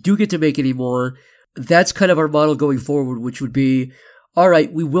if we do get to make any more, that's kind of our model going forward, which would be, all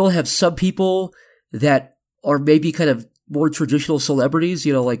right, we will have some people that are maybe kind of more traditional celebrities,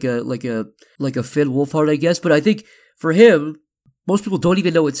 like a Finn Wolfhard, I guess. But I think for him, most people don't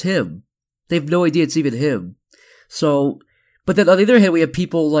even know it's him. They have no idea it's even him. So, but then on the other hand, we have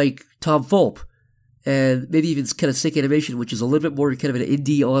people like Tom Fulp and maybe even kind of Sick Animation, which is a little bit more kind of an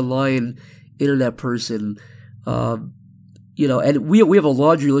indie online internet person. And we have a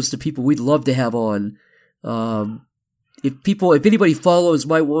laundry list of people we'd love to have on. If anybody follows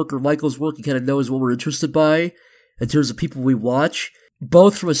my work or Michael's work and kind of knows what we're interested by in terms of people we watch,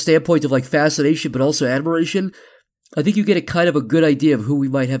 both from a standpoint of like fascination but also admiration, I think you get a kind of a good idea of who we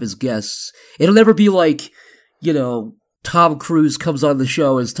might have as guests. It'll never be like, Tom Cruise comes on the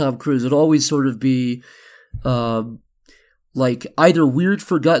show as Tom Cruise. It'll always sort of be like either weird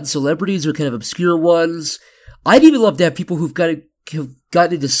forgotten celebrities or kind of obscure ones. I'd even love to have people who've gotten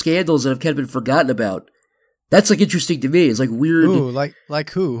into scandals that have kind of been forgotten about. That's like interesting to me. It's like weird. Ooh, like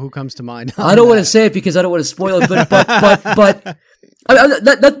who? Who comes to mind? I don't want to say it because I don't want to spoil it, but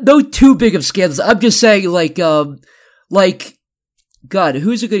no too big of scandals. I'm just saying God,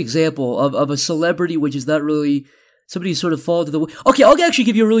 who's a good example of a celebrity which is not really somebody who sort of fallen to the... Okay, I'll actually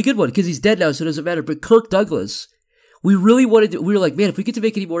give you a really good one because he's dead now, so it doesn't matter. But Kirk Douglas, we really wanted to... We were like, man, if we get to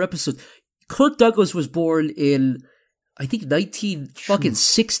make any more episodes... Kirk Douglas was born in, I think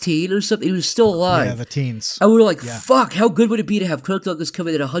 1916 or something. He was still alive. Yeah, the teens. And we were like, fuck, how good would it be to have Kirk Douglas come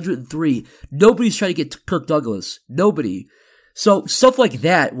in at 103? Nobody's trying to get Kirk Douglas. Nobody. So stuff like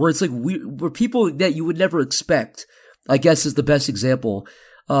that, where it's like we're people that you would never expect, I guess is the best example.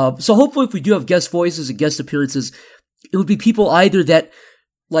 So hopefully if we do have guest voices and guest appearances, it would be people either that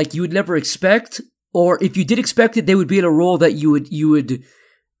like you would never expect, or if you did expect it, they would be in a role that you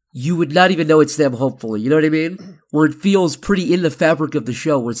would not even know it's them, hopefully. You know what I mean? Where it feels pretty in the fabric of the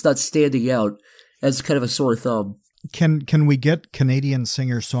show, where it's not standing out as kind of a sore thumb. Can we get Canadian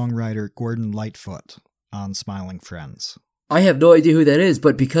singer-songwriter Gordon Lightfoot on Smiling Friends? I have no idea who that is,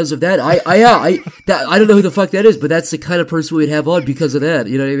 but because of that, I don't know who the fuck that is, but that's the kind of person we'd have on because of that.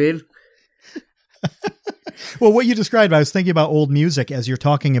 You know what I mean? Well, what you described, I was thinking about old music as you're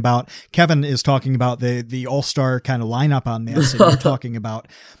talking about. Kevin is talking about the all-star kind of lineup on this, and you're talking about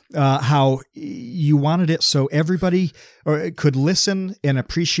how you wanted it so everybody could listen and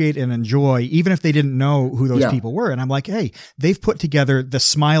appreciate and enjoy, even if they didn't know who those people were. And I'm like, hey, they've put together the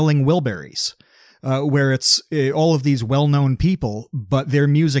Smiling Wilburys, where it's all of these well-known people, but their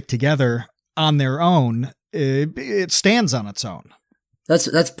music together on their own, it stands on its own.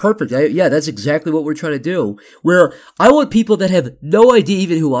 That's perfect. That's exactly what we're trying to do. Where I want people that have no idea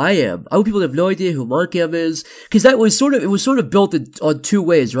even who I am. I want people that have no idea who Mark M is, because it was sort of built on two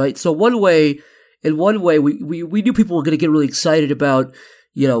ways, right? So one way, we knew people were going to get really excited about,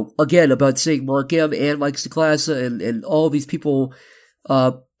 about seeing Mark M and Mike Stacklasa and all these people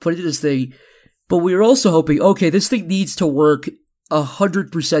put into this thing. But we were also hoping, okay, this thing needs to work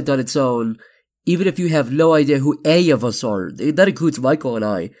 100% on its own. Even if you have no idea who any of us are. That includes Michael and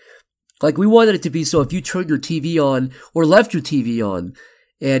I. Like, we wanted it to be so if you turned your TV on or left your TV on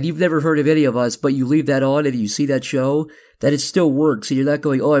and you've never heard of any of us, but you leave that on and you see that show, that it still works. And you're not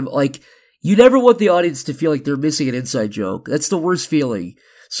going, I'm like, you never want the audience to feel like they're missing an inside joke. That's the worst feeling.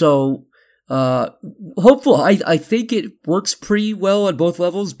 So, hopefully, I think it works pretty well on both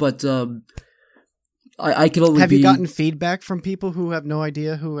levels, but, I can only Have you gotten feedback from people who have no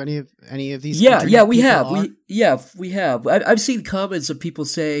idea who any of these? We have. We have. I've seen comments of people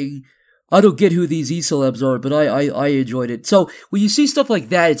saying, "I don't get who these e-celebs are, but I enjoyed it." So when you see stuff like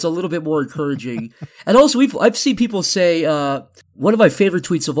that, it's a little bit more encouraging. And also, I've seen people say, one of my favorite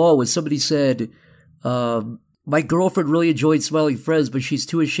tweets of all was somebody said, "My girlfriend really enjoyed Smiling Friends, but she's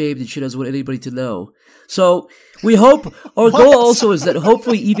too ashamed and she doesn't want anybody to know." So we hope our goal also is that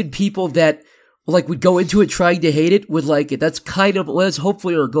hopefully even people that would go into it trying to hate it would like it. That's that's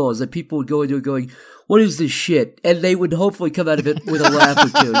hopefully our goal, is that people would go into it going, what is this shit? And they would hopefully come out of it with a laugh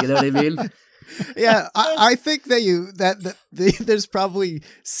or two. You know what I mean? Yeah, I think that there's probably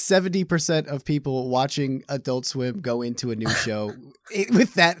 70% of people watching Adult Swim go into a new show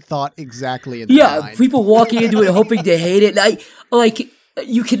with that thought exactly in their mind. People walking into it hoping to hate it.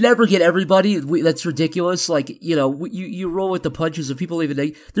 You can never get everybody. That's ridiculous. You roll with the punches of people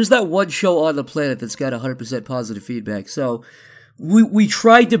even. There's not one show on the planet that's got 100% positive feedback. So we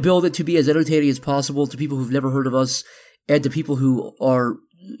tried to build it to be as entertaining as possible to people who've never heard of us and to people who are,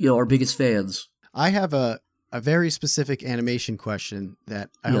 our biggest fans. I have a very specific animation question that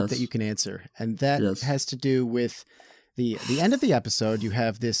I hope that you can answer. And that has to do with the end of the episode. You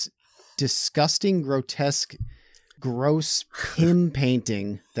have this disgusting, grotesque, gross Pym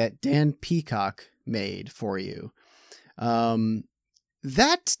painting that Dan Peacock made for you.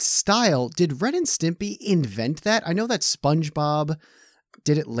 That style, did Ren and Stimpy invent that? I know that SpongeBob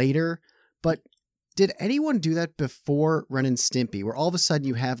did it later, but did anyone do that before Ren and Stimpy, where all of a sudden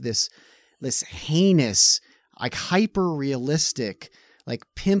you have this heinous, hyper realistic,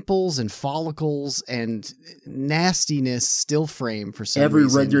 pimples and follicles and nastiness still frame for some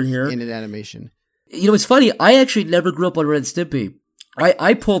reason in an animation? It's funny. I actually never grew up on Ren and Stimpy.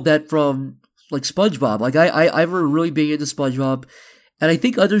 I pulled that from SpongeBob. I remember really being into SpongeBob, and I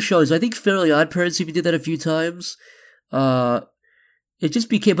think other shows. I think Fairly Odd Parents even did that a few times. It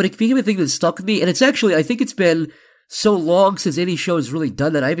became a thing that stuck with me, and it's actually, I think it's been so long since any show has really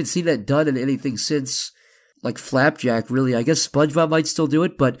done that. I haven't seen that done in anything since Flapjack. Really, I guess SpongeBob might still do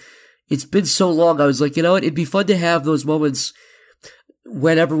it, but it's been so long. I was like, it'd be fun to have those moments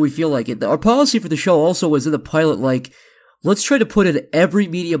whenever we feel like it. Our policy for the show also was in the pilot, let's try to put in every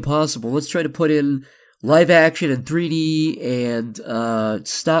medium possible. Let's try to put in live action and 3D and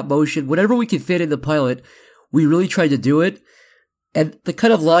stop motion, whatever we can fit in the pilot. We really tried to do it. And the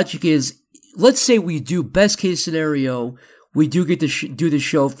kind of logic is, let's say we do best case scenario, we do get to do the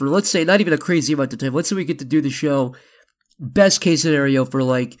show for, let's say, not even a crazy amount of time. Let's say we get to do the show best case scenario for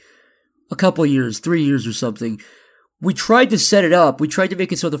a couple of years, 3 years or something. We tried to set it up. We tried to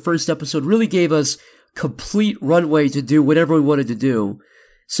make it so the first episode really gave us complete runway to do whatever we wanted to do.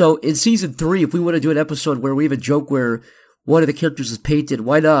 So in season 3, if we want to do an episode where we have a joke where one of the characters is painted,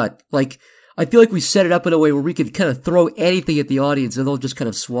 why not? Like, I feel like we set it up in a way where we could kind of throw anything at the audience and they'll just kind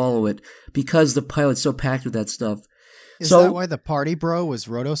of swallow it because the pilot's so packed with that stuff. Is that why the party bro was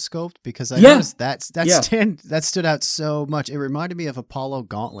rotoscoped? Because I noticed that stood out so much. It reminded me of Apollo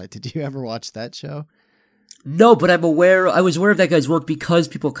Gauntlet. Did you ever watch that show? No, but I was aware of that guy's work because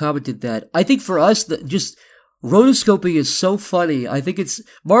people commented that. I think for us, just rotoscoping is so funny. I think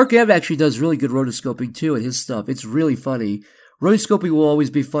Mark M actually does really good rotoscoping too in his stuff. It's really funny. Rotoscoping will always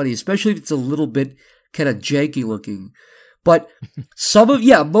be funny, especially if it's a little bit kind of janky looking. But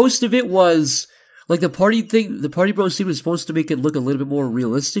most of it was like the party bros thing was supposed to make it look a little bit more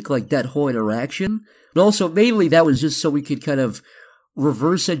realistic, like that whole interaction. But also mainly that was just so we could kind of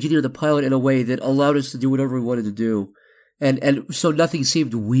reverse engineer the pilot in a way that allowed us to do whatever we wanted to do. And so nothing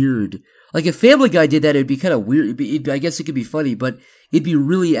seemed weird. Like if Family Guy did that, it'd be kind of weird. I guess it could be funny, but it'd be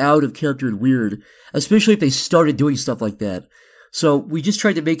really out of character and weird, especially if they started doing stuff like that. So we just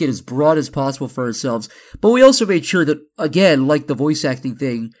tried to make it as broad as possible for ourselves. But we also made sure that, again, like the voice acting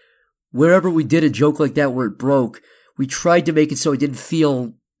thing, wherever we did a joke like that where it broke, we tried to make it so it didn't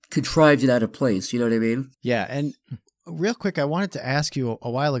feel contrived and out of place. You know what I mean? Yeah. And real quick, I wanted to ask you a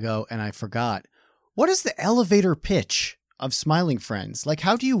while ago, and I forgot. What is the elevator pitch of Smiling Friends? Like,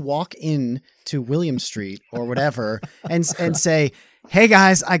 how do you walk in to William Street or whatever and say, hey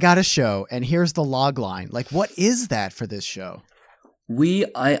guys, I got a show and here's the log line? Like, what is that for this show?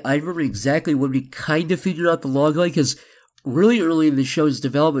 I remember exactly when we kind of figured out the log line, because really early in the show's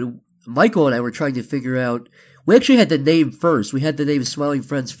development, Michael and I were trying to figure out, we actually had the name first. We had the name Smiling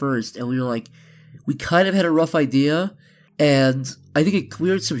Friends first, and we were like, we kind of had a rough idea, and I think we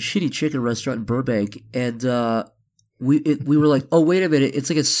were at some shitty chicken restaurant in Burbank, and we were like, oh, wait a minute, it's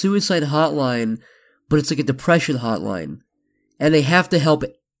like a suicide hotline, but it's like a depression hotline, and they have to help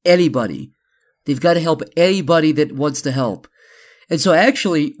anybody. They've got to help anybody that wants to help. And so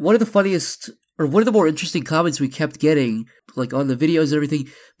actually, one of the more interesting comments we kept getting, like on the videos and everything,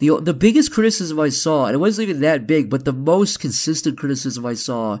 the biggest criticism I saw, and it wasn't even that big, but the most consistent criticism I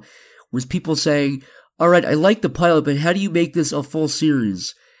saw was people saying, all right, I like the pilot, but how do you make this a full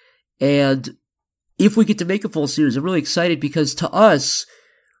series? And if we get to make a full series, I'm really excited because to us,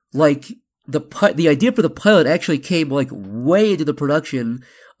 like, the idea for the pilot actually came like way into the production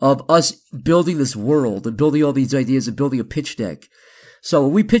of us building this world and building all these ideas and building a pitch deck. So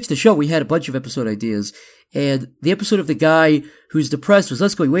when we pitched the show, we had a bunch of episode ideas, and the episode of the guy who's depressed was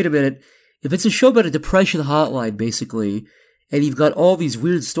us going, wait a minute, if it's a show about a depression hotline, basically, and you've got all these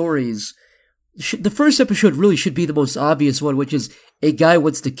weird stories, the first episode really should be the most obvious one, which is a guy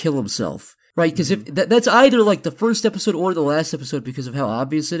wants to kill himself. Right, because if that's either like the first episode or the last episode because of how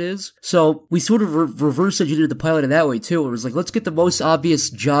obvious it is. So we sort of reverse engineered the pilot in that way too. It was like, let's get the most obvious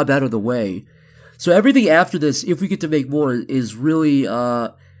job out of the way. So everything after this, if we get to make more, is really,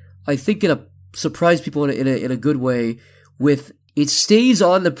 I think, gonna surprise people in a good way. With it stays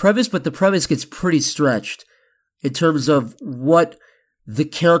on the premise, but the premise gets pretty stretched in terms of what the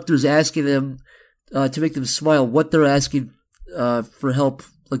character's asking them to make them smile, what they're asking for help.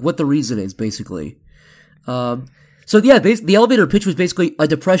 Like what the reason is, basically. So yeah, the elevator pitch was basically a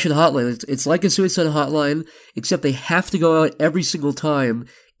depression hotline. It's like a suicide hotline, except they have to go out every single time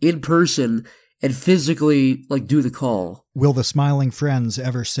in person and physically like do the call. Will the Smiling Friends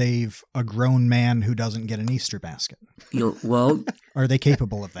ever save a grown man who doesn't get an Easter basket? Are they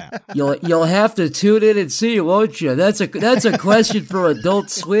capable of that? You'll have to tune in and see, won't you? That's a question for Adult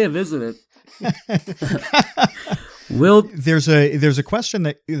Swim, isn't it? There's a question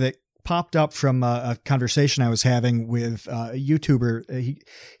that popped up from a conversation I was having with a YouTuber.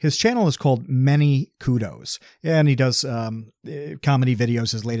 His channel is called Many Kudos, and he does comedy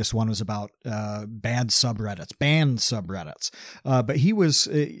videos. His latest one was about banned subreddits. But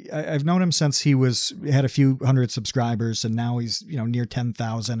I've known him since he had a few hundred subscribers, and now he's near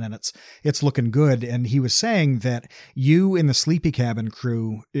 10,000, and it's looking good. And he was saying that you and the Sleepy Cabin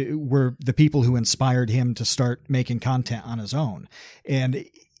crew were the people who inspired him to start making content on his own, and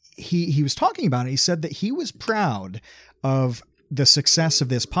he was talking about it. He said that he was proud of the success of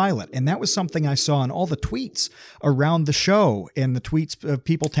this pilot. And that was something I saw in all the tweets around the show, and the tweets of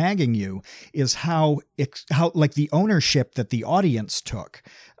people tagging you, is how like the ownership that the audience took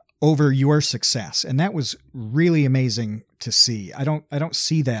over your success. And that was really amazing to see. I don't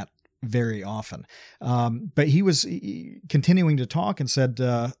see that very often. But he was continuing to talk and said,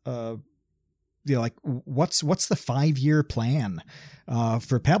 like, what's the 5-year plan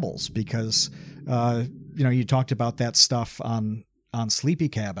for Pebbles? Because you talked about that stuff on on Sleepy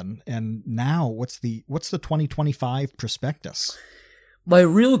Cabin, and now what's the 2025 prospectus? My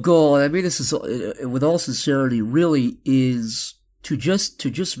real goal, and I mean this is with all sincerity, really is to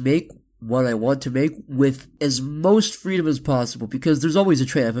just make what I want to make with as most freedom as possible, because there's always a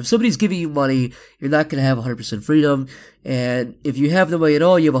trade-off. If somebody's giving you money, you're not going to have 100% freedom, and if you have no money at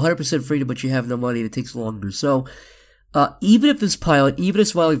all, you have 100% freedom, but you have no money and it takes longer. So, even if this pilot, even if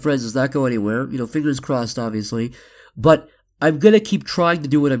Smiling Friends does not go anywhere, fingers crossed, obviously, but I'm going to keep trying to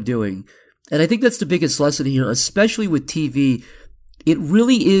do what I'm doing. And I think that's the biggest lesson here, especially with TV. It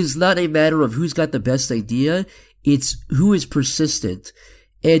really is not a matter of who's got the best idea. It's who is persistent.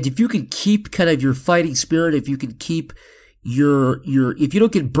 And if you can keep kind of your fighting spirit, if you can keep if you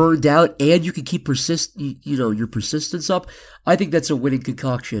don't get burned out and you can keep your persistence up, I think that's a winning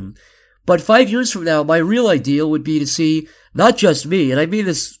concoction. But 5 years from now, my real ideal would be to see not just me, and I mean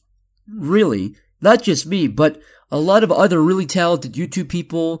this really, not just me, but a lot of other really talented YouTube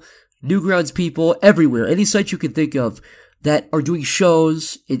people, Newgrounds people, everywhere, any site you can think of, that are doing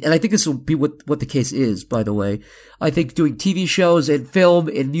shows, and I think this will be what the case is, by the way. I think doing TV shows and film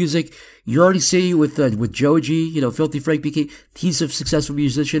and music, you're already seeing with Joji, Filthy Frank BK, he's a successful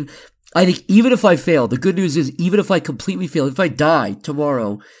musician. I think even if I fail, the good news is even if I completely fail, if I die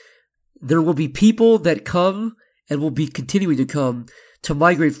tomorrow, there will be people that come and will be continuing to come to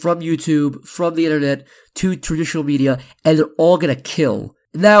migrate from YouTube, from the internet to traditional media, and they're all gonna kill.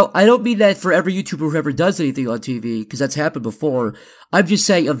 Now, I don't mean that for every YouTuber who ever does anything on TV, because that's happened before. I'm just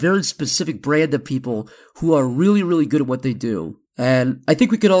saying a very specific brand of people who are really, really good at what they do. And I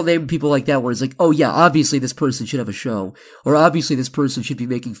think we could all name people like that where it's like, oh yeah, obviously this person should have a show. Or obviously this person should be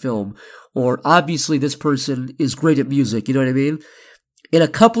making film. Or obviously this person is great at music, you know what I mean?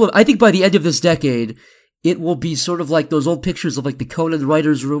 I think by the end of this decade, it will be sort of like those old pictures of like the Conan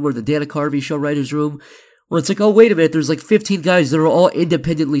writer's room or the Dana Carvey show writer's room, where it's like, oh, wait a minute, there's like 15 guys that are all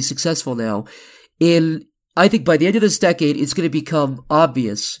independently successful now. And I think by the end of this decade, it's going to become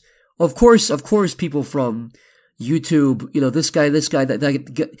obvious. Of course, people from YouTube, this guy,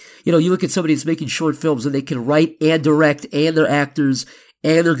 that, you look at somebody that's making short films and they can write and direct and they're actors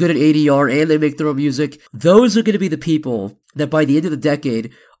and they're good at ADR and they make their own music. Those are going to be the people that by the end of the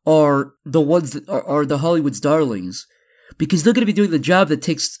decade are the ones that are the Hollywood's darlings, because they're going to be doing the job that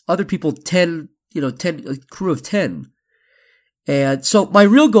takes other people 10, a crew of 10. And so my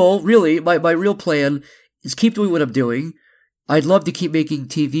real goal, really, my real plan is keep doing what I'm doing. I'd love to keep making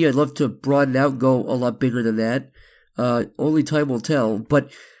TV. I'd love to broaden out and go a lot bigger than that. Only time will tell.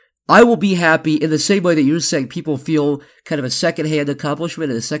 But I will be happy in the same way that you're saying people feel kind of a secondhand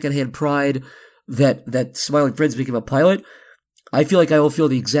accomplishment and a secondhand pride that Smiling Friends became a pilot. I feel like I will feel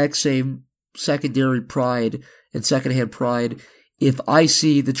the exact same secondary pride and secondhand pride if I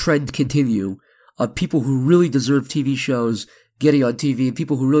see the trend continue of people who really deserve TV shows getting on TV, and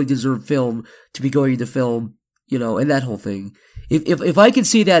people who really deserve film to be going into film, and that whole thing. If I can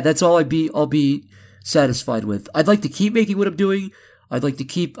see that, that's all I'll be satisfied with. I'd like to keep making what I'm doing. I'd like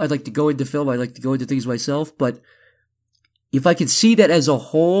to go into film. I'd like to go into things myself. But if I can see that as a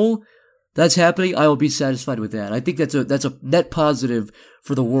whole, that's happening, I will be satisfied with that. I think that's a net positive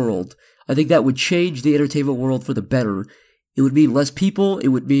for the world. I think that would change the entertainment world for the better. It would mean less people. It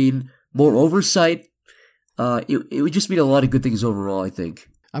would mean more oversight. It would just mean a lot of good things overall, I think.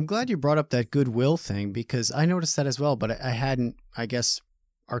 I'm glad you brought up that goodwill thing, because I noticed that as well, but I hadn't, I guess,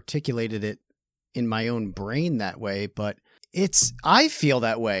 articulated it in my own brain that way. But I feel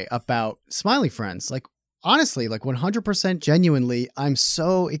that way about Smiley Friends. Like, honestly, like 100% genuinely, I'm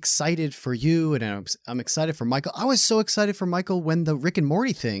so excited for you, and I'm excited for Michael. I was so excited for Michael when the Rick and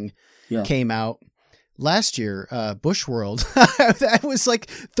Morty thing came out last year, Bushworld. That was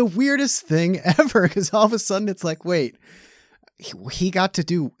like the weirdest thing ever, because all of a sudden it's like, wait, he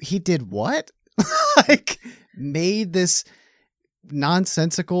did what? Like, made this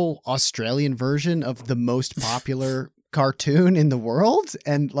nonsensical Australian version of the most popular cartoon in the world,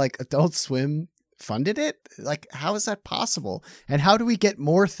 and like Adult Swim funded it? Like, how is that possible? And how do we get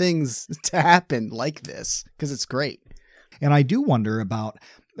more things to happen like this? Because it's great. And I do wonder about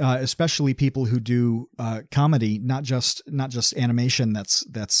especially people who do comedy, not just animation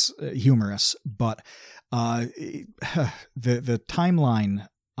that's humorous, but the timeline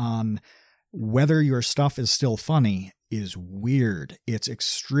on whether your stuff is still funny is weird. It's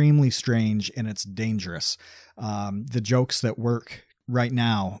extremely strange, and it's dangerous. The jokes that work right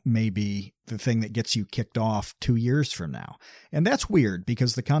now may be the thing that gets you kicked off 2 years from now. And that's weird,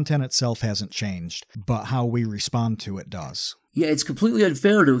 because the content itself hasn't changed, but how we respond to it does. Yeah, it's completely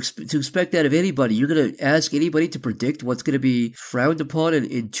unfair to expect that of anybody. You're going to ask anybody to predict what's going to be frowned upon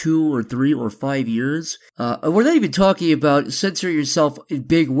in 2 or 3 or 5 years. We're not even talking about censoring yourself in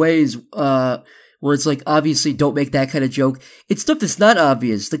big ways, where it's like, obviously, don't make that kind of joke. It's stuff that's not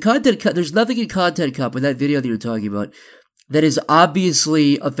obvious. There's nothing in Content Cup in that video that you're talking about that is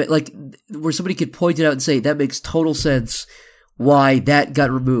obviously, like, where somebody could point it out and say, that makes total sense why that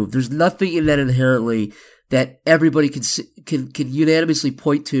got removed. There's nothing in that inherently that everybody can unanimously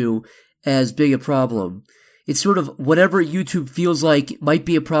point to as being a problem. It's sort of whatever YouTube feels like might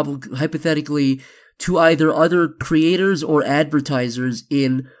be a problem, hypothetically, to either other creators or advertisers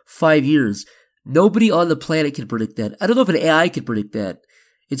in 5 years. Nobody on the planet can predict that. I don't know if an AI can predict that.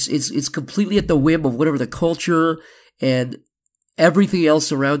 It's completely at the whim of whatever the culture and everything else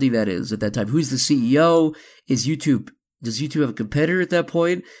surrounding that is at that time. Who's the CEO? Does YouTube have a competitor at that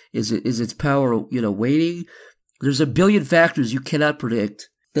point? Is its power, waning? There's a billion factors you cannot predict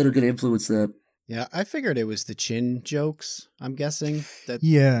that are going to influence that. Yeah, I figured it was the chin jokes. I'm guessing that.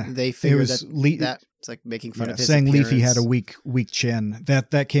 Yeah, they figured that it's like making fun of his saying appearance. Leafy had a weak chin.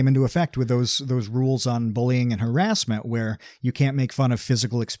 That came into effect with those rules on bullying and harassment, where you can't make fun of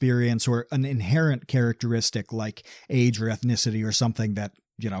physical experience or an inherent characteristic like age or ethnicity or something that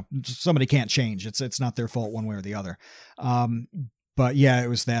somebody can't change. It's not their fault one way or the other. But yeah, it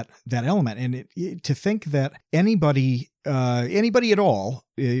was that element. And to think that anybody at all,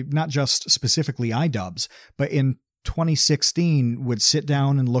 not just specifically iDubbbz, but in 2016 would sit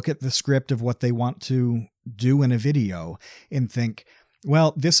down and look at the script of what they want to do in a video and think,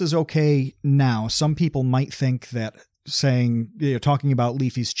 well, this is okay now. Some people might think that talking about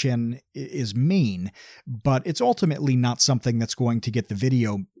Leafy's chin is mean, but it's ultimately not something that's going to get the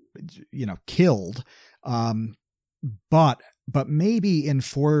video, killed. But maybe in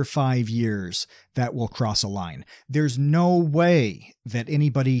 4 or 5 years that will cross a line. There's no way that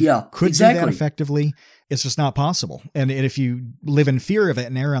anybody could do that effectively. It's just not possible. And if you live in fear of it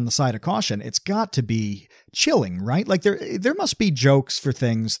and err on the side of caution, it's got to be chilling, right? Like there must be jokes for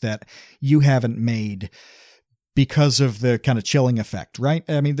things that you haven't made because of the kind of chilling effect, right?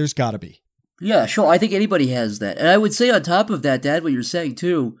 I mean, there's got to be. Yeah, sure. I think anybody has that. And I would say on top of that, Dad, what you're saying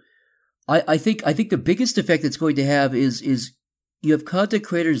too, I think the biggest effect it's going to have is you have content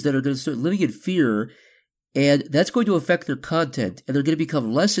creators that are going to start living in fear, and that's going to affect their content, and they're going to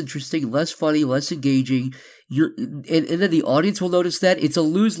become less interesting, less funny, less engaging. And then the audience will notice that. It's a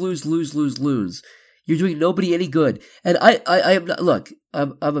lose. You're doing nobody any good. And I am not, look,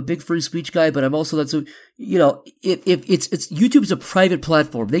 I'm a big free speech guy, but I'm also not so, it's YouTube's a private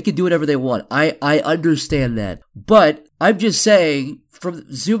platform. They can do whatever they want. I understand that. But I'm just saying,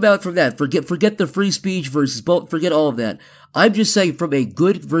 zoom out from that. Forget the free speech versus both, forget all of that. I'm just saying from a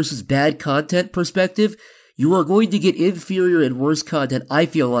good versus bad content perspective, you are going to get inferior and worse content, I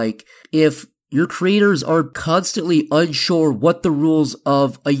feel like, if your creators are constantly unsure what the rules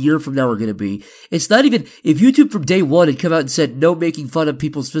of a year from now are going to be. It's not even, if YouTube from day one had come out and said no making fun of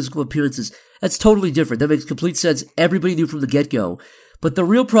people's physical appearances, that's totally different. That makes complete sense. Everybody knew from the get-go. But the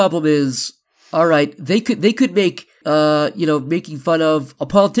real problem is, all right, they could make, making fun of a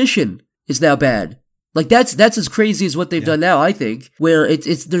politician is now bad. Like that's as crazy as what they've done now, I think, where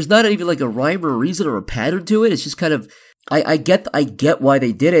it's there's not even like a rhyme or a reason or a pattern to it. It's just kind of, I get why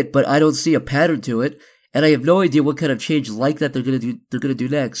they did it, but I don't see a pattern to it, and I have no idea what kind of change like that they're gonna do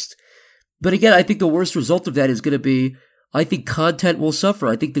next. But again, I think the worst result of that is gonna be, I think content will suffer.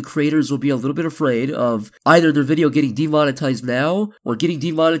 I think the creators will be a little bit afraid of either their video getting demonetized now or getting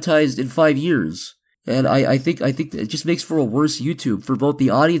demonetized in 5 years. And I think it just makes for a worse YouTube for both the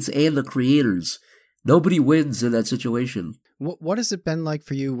audience and the creators. Nobody wins in that situation. What has it been like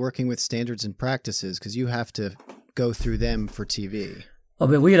for you working with standards and practices? Because you have to go through them for TV. Oh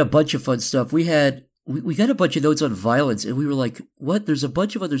man, we had a bunch of fun stuff. We got a bunch of notes on violence, and we were like, what? There's a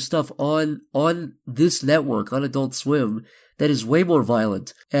bunch of other stuff on this network, on Adult Swim, that is way more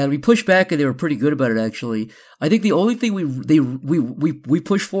violent. And we pushed back, and they were pretty good about it, actually. I think the only thing we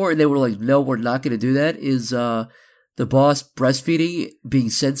pushed for, and they were like, no, we're not going to do that, is the boss breastfeeding being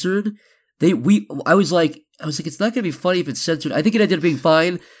censored. I was like, it's not going to be funny if it's censored. I think it ended up being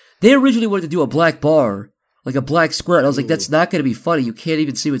fine. They originally wanted to do a black bar, like a black square. And I was like, that's not going to be funny. You can't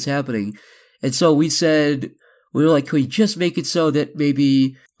even see what's happening. And so we were like, can we just make it so that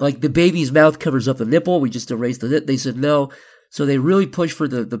maybe like the baby's mouth covers up the nipple? We just erase the nipple. They said no. So they really pushed for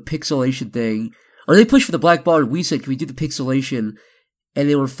the pixelation thing. Or they pushed for the black bar, and we said, can we do the pixelation? And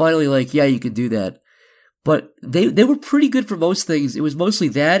they were finally like, yeah, you can do that. But they were pretty good for most things. It was mostly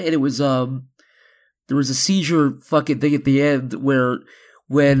that, and it was there was a seizure fucking thing at the end where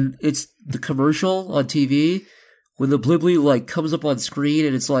when it's the commercial on TV when the Blibbly like comes up on screen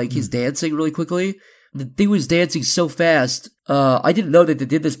and it's like he's dancing really quickly. The thing was dancing so fast. I didn't know that they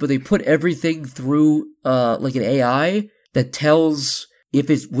did this, but they put everything through like an AI that tells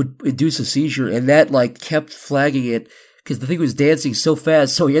if it would induce a seizure, and that like kept flagging it because the thing was dancing so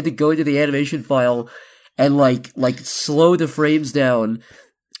fast. So he had to go into the animation file and like slow the frames down.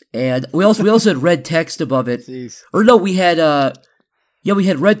 And we also had red text above it. Jeez. Or no, we had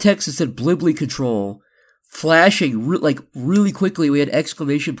red text that said Blibbly control flashing really quickly. We had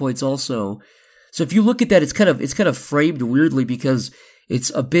exclamation points also. So if you look at that, it's kind of framed weirdly because it's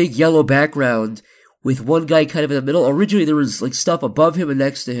a big yellow background with one guy kind of in the middle. Originally there was like stuff above him and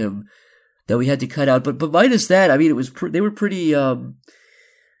next to him that we had to cut out, but minus that, I mean, it was they were pretty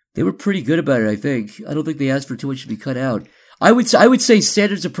good about it. I think. I don't think they asked for too much to be cut out. I would say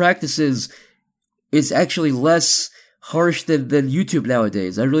standards of practices is actually less harsh than YouTube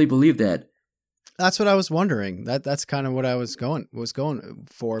nowadays. I really believe that. That's what I was wondering. That's kind of what I was going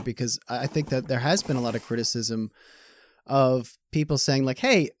for, because I think that there has been a lot of criticism of people saying like,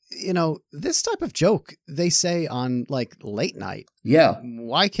 hey, this type of joke they say on like late night. Yeah.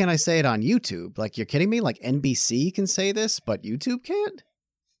 Why can't I say it on YouTube? Like, you're kidding me? Like NBC can say this, but YouTube can't?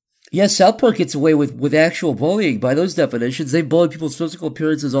 Yeah, South Park gets away with actual bullying by those definitions. They bully people's physical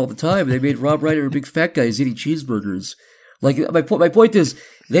appearances all the time. They made Rob Reiner a big fat guy who's eating cheeseburgers. Like, my point is,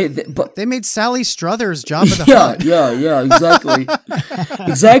 they made Sally Struthers Jabba the Hutt. Yeah, exactly.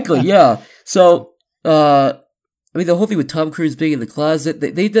 Exactly, yeah. So, I mean, the whole thing with Tom Cruise being in the closet,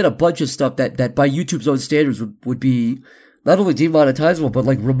 they did a bunch of stuff that by YouTube's own standards would be not only demonetizable, but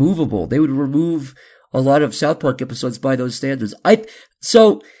like removable. They would remove a lot of South Park episodes by those standards.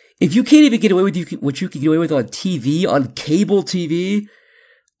 So, if you can't even get away with what you can get away with on TV, on cable TV,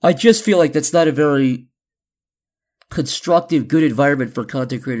 I just feel like that's not a very constructive, good environment for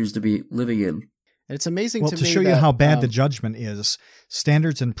content creators to be living in. It's amazing to show you how bad the judgment is.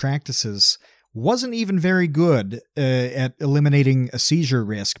 Standards and practices wasn't even very good at eliminating a seizure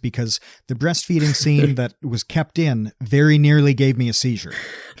risk, because the breastfeeding scene that was kept in very nearly gave me a seizure.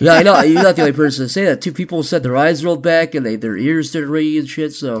 Yeah, I know. You're not the only person to say that. Two people said their eyes rolled back and their ears started ringing and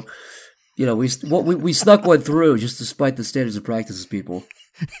shit. So, we snuck one through just despite the standards and practices, people.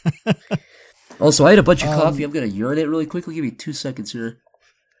 Also, I had a bunch of coffee. I'm going to urinate really quickly. Give me 2 seconds here.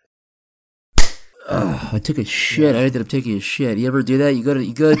 I took a shit. I ended up taking a shit. You ever do that? You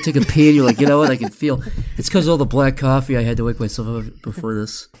go to take a pee and you're like, you know what? I can feel. It's because of all the black coffee. I had to wake myself up before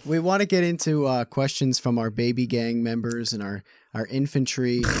this. We want to get into questions from our baby gang members and our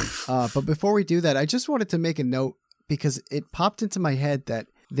infantry. But before we do that, I just wanted to make a note, because it popped into my head that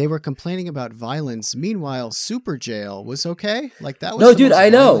they were complaining about violence. Meanwhile, Super Jail was okay. Like, that was the most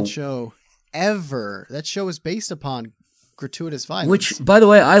violent show ever. That show is based upon gratuitous violence. Which, by the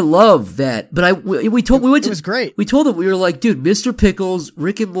way, I love that. But it was great. We told them, we were like, dude, Mr. Pickles,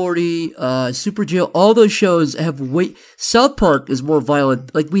 Rick and Morty, Super Jail, all those shows have South Park is more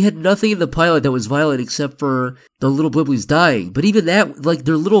violent. Like, we had nothing in the pilot that was violent except for the little Blibblies dying. But even that, like,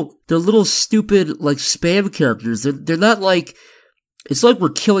 they're little stupid, like, spam characters. They're not like, it's like we're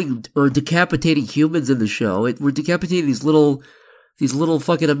killing or decapitating humans in the show. We're decapitating these little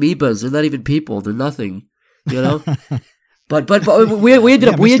fucking amoebas. They're not even people. They're nothing, But we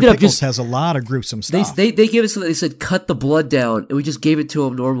ended up just has a lot of gruesome stuff. They gave us something. They said cut the blood down, and we just gave it to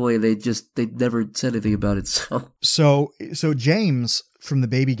them normally, and they never said anything about it. So James from the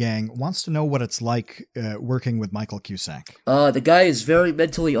Baby Gang wants to know what it's like working with Michael Cusack. The guy is very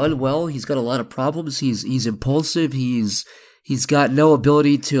mentally unwell. He's got a lot of problems. He's impulsive. He's got no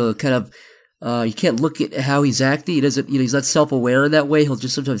ability to kind of. You can't look at how he's acting. He doesn't. He's not self-aware in that way. He'll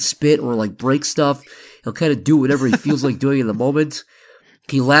just sometimes spit or like break stuff. He'll kind of do whatever he feels like doing in the moment.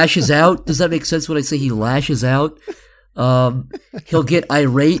 He lashes out. Does that make sense when I say he lashes out? He'll get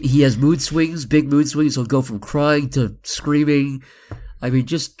irate. He has mood swings, big mood swings. He'll go from crying to screaming. I mean,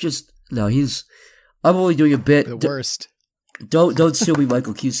 no, I'm only doing a bit. The worst. Don't sue me,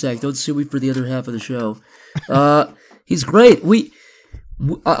 Michael Cusack. Don't sue me for the other half of the show. He's great.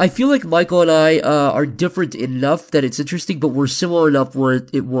 I feel like Michael and I are different enough that it's interesting, but we're similar enough where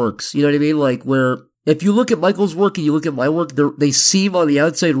it works. You know what I mean? Like, where if you look at Michael's work and you look at my work, they seem on the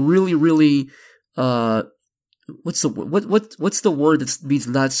outside really, really. What's the word that means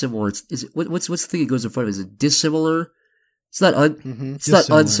not similar? What's the thing that goes in front of it? Is it dissimilar? It's not it's not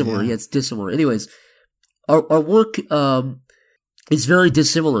unsimilar. Yeah, it's dissimilar. Anyways, our work is very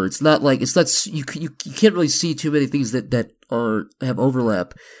dissimilar. It's not you can't really see too many things that have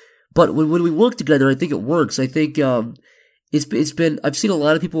overlap. But when we work together, I think it works. I think it's been I've seen a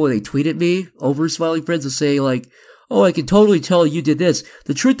lot of people when they tweet at me over Smiling Friends and say like, "Oh, I can totally tell you did this."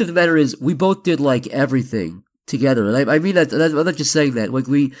 The truth of the matter is, we both did like everything. together. And I mean that, I'm not just saying that. Like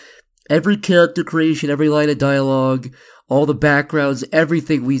every character creation, every line of dialogue, all the backgrounds,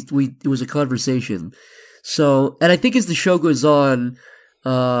 everything, it was a conversation. So, and I think as the show goes on,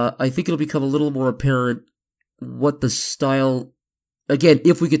 I think it'll become a little more apparent what the style, again,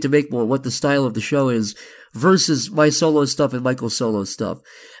 if we get to make more, what the style of the show is versus my solo stuff and Michael's solo stuff.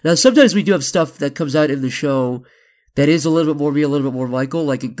 Now, sometimes we do have stuff that comes out in the show that is a little bit more me, a little bit more Michael.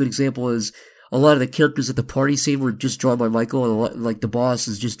 Like a good example is a lot of the characters at the party scene were just drawn by Michael, and like the boss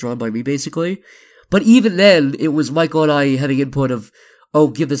is just drawn by me, basically. But even then, it was Michael and I having input of, oh,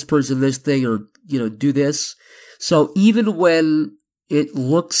 give this person this thing, or, do this. So even when it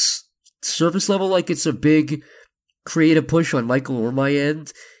looks surface level like it's a big creative push on Michael or my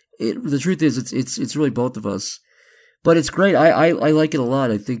end, the truth is it's really both of us. But it's great. I like it a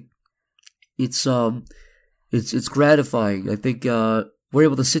lot. I think it's gratifying. I think we're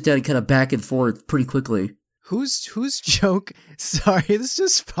able to sit down and kind of back and forth pretty quickly. Whose joke? Sorry, this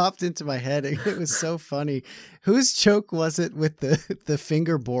just popped into my head. It was so funny. Whose joke was it with the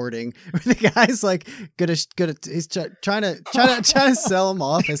fingerboarding? Where the guy's like he's trying to sell him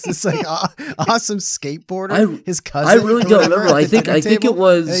off as this like awesome skateboarder. His cousin. I really don't remember. I think it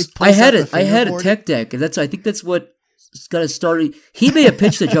was. I had a tech deck, and I think that's what got us started. He may have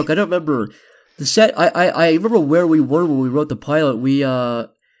pitched the joke. I don't remember the set. I remember where we were when we wrote the pilot. We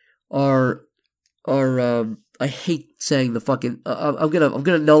I hate saying the fucking. I'm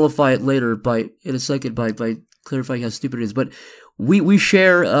gonna nullify it later in a second by clarifying how stupid it is. But we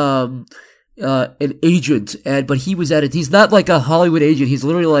share an agent, but he was at it. He's not like a Hollywood agent. He's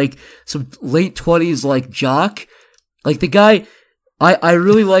literally like some late 20s like jock. Like the guy, I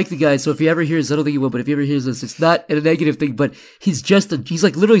really like the guy. So if he ever hears, I don't think he will, but if he ever hears this, it's not a negative thing. But he's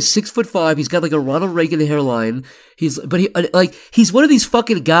like literally 6'5". He's got like a Ronald Reagan hairline. He's one of these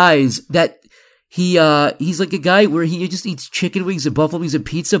fucking guys that. He's like a guy where he just eats chicken wings and buffalo wings and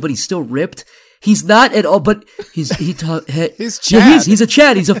pizza, but he's still ripped. He's not at all, but he's Chad. Yeah, he's a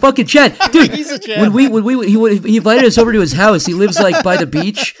Chad. He's a fucking Chad, dude. He's a Chad. He invited us over to his house. He lives like by the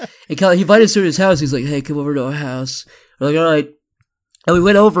beach, and he invited us to his house. He's like, "Hey, come over to our house." We're like, "All right," and we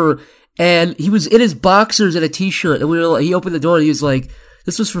went over, and he was in his boxers and a t-shirt, and he opened the door, and he was like,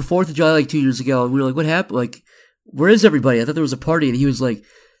 "This was for 4th of July like 2 years ago," and we were like, "What happened? Like, where is everybody? I thought there was a party," and he was like.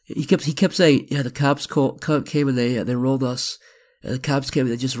 He kept saying, "Yeah, the cops came and they rolled us. And the cops came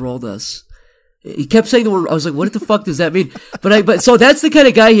and they just rolled us." He kept saying the word. I was like, "What the fuck does that mean?" But so that's the kind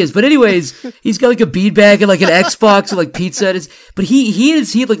of guy he is. But anyways, he's got like a beanbag and like an Xbox and like pizza. But he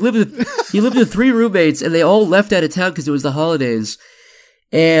lived with 3 roommates, and they all left out of town because it was the holidays.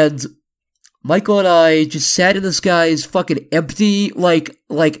 And Michael and I just sat in this guy's fucking empty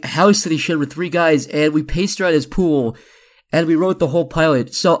like house that he shared with 3 guys, and we paced around his pool. And we wrote the whole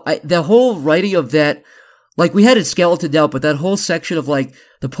pilot. So the whole writing of that, like we had it skeletoned out, but that whole section of like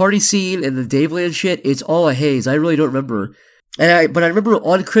the party scene and the Daveland shit, it's all a haze. I really don't remember. But I remember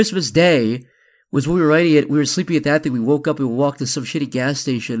on Christmas Day was when we were writing it. We were sleeping at that thing. We woke up and we walked to some shitty gas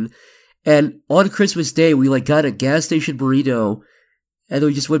station. And on Christmas Day, we like got a gas station burrito, and then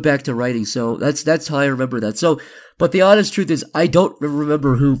we just went back to writing. So that's how I remember that. So, but the honest truth is, I don't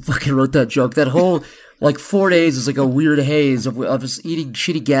remember who fucking wrote that joke. That whole. Like 4 days is like a weird haze of just eating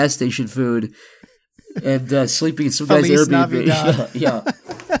shitty gas station food and sleeping in some guy's Airbnb. Yeah.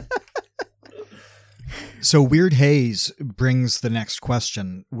 So Weird Haze brings the next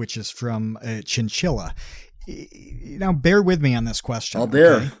question, which is from Chinchilla. Now, bear with me on this question. I'll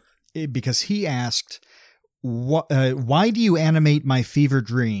bear. Okay? Because he asked, why do you animate my fever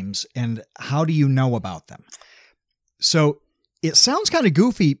dreams and how do you know about them? So it sounds kind of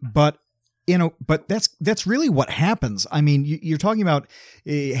goofy, but but that's really what happens. I mean, you're talking about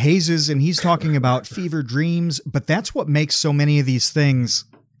hazes and he's talking about fever dreams, but that's what makes so many of these things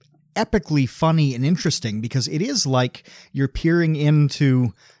epically funny and interesting, because it is like you're peering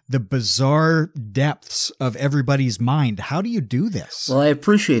into the bizarre depths of everybody's mind. How do you do this? Well, I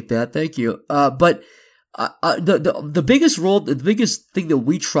appreciate that. Thank you. But the biggest thing that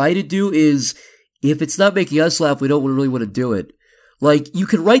we try to do is if it's not making us laugh, we don't really want to do it. Like, you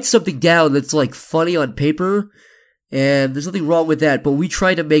can write something down that's, like, funny on paper, and there's nothing wrong with that, but we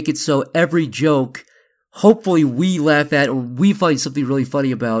try to make it so every joke, hopefully we laugh at or we find something really funny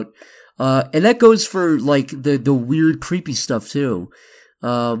about. And that goes for, like, the weird, creepy stuff, too.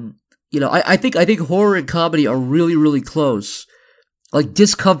 I think horror and comedy are really, really close. Like,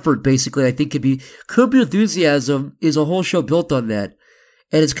 discomfort, basically, I think could be... Curb Your Enthusiasm is a whole show built on that.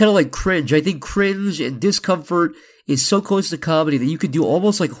 And it's kind of like cringe. I think cringe and discomfort is so close to comedy that you could do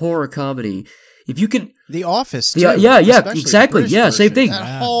almost like horror comedy. If you can, The Office, too. yeah, exactly. Yeah, same thing.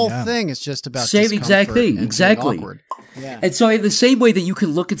 That whole thing is just about same exact thing, exactly. Awkward. Yeah. And so, in the same way that you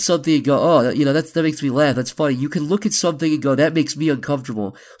can look at something and go, "Oh, that makes me laugh. That's funny." You can look at something and go, "That makes me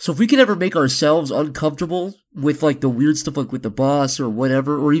uncomfortable." So, if we can ever make ourselves uncomfortable with like the weird stuff, like with the boss or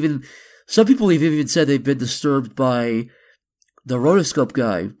whatever, or even some people have even said they've been disturbed by the rotoscope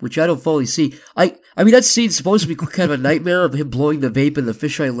guy, which I don't fully see. I mean, that scene's supposed to be kind of a nightmare of him blowing the vape in the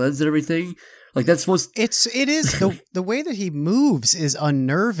fisheye lens and everything. Like that's supposed. It is the way that he moves is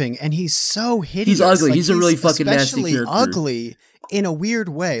unnerving, and he's so hideous. He's ugly. Like, he's a really fucking nasty character. Ugly in a weird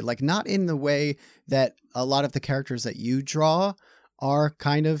way, like not in the way that a lot of the characters that you draw are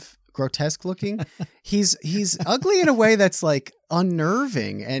kind of grotesque looking. He's ugly in a way that's like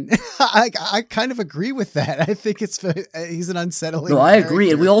unnerving, and I kind of agree with that. I think he's an unsettling. No, I agree,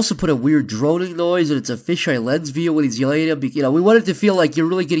 character. and we also put a weird droning noise, and it's a fisheye lens view when he's yelling at him. We wanted to feel like you're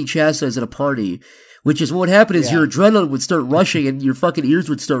really getting chastised at a party, which is what happened. Is your adrenaline would start rushing, and your fucking ears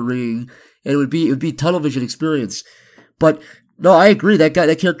would start ringing, and it would be tunnel vision experience. But no, I agree. That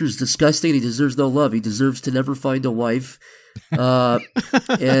character is disgusting. He deserves no love. He deserves to never find a wife.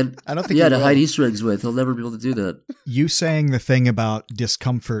 And I don't think to hide Easter eggs with. He'll never be able to do that. You saying the thing about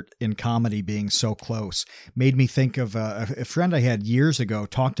discomfort in comedy being so close made me think of a friend I had years ago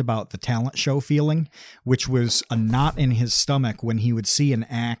talked about the talent show feeling, which was a knot in his stomach when he would see an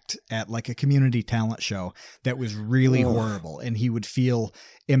act at like a community talent show that was really horrible, and he would feel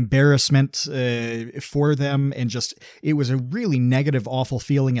embarrassment for them, and just it was a really negative, awful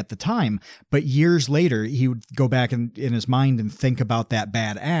feeling at the time. But years later, he would go back in his mind and think about that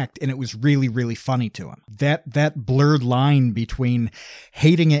bad act, and it was really, really funny to him. That blurred line between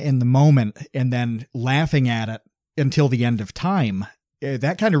hating it in the moment and then laughing at it until the end of time,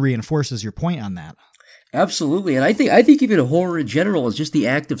 that kind of reinforces your point on that. Absolutely, and I think even horror in general is just the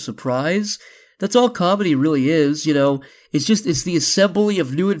act of surprise. That's all comedy really is, It's the assembly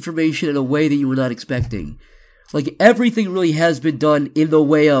of new information in a way that you were not expecting. Like everything really has been done in the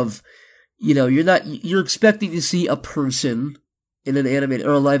way of, you're expecting to see a person in an animated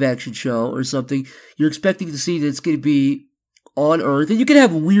or a live action show or something. You're expecting to see that it's going to be on Earth, and you can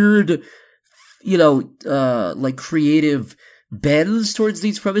have weird, like creative bends towards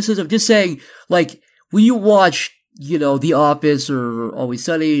these premises. I'm just saying, like, when you watch, The Office or Always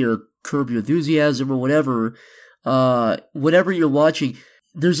Sunny or Curb Your Enthusiasm or whatever you're watching,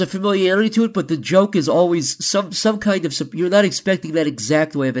 there's a familiarity to it, but the joke is always some kind of, you're not expecting that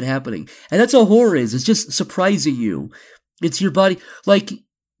exact way of it happening. And that's all horror is. It's just surprising you. It's your body. Like,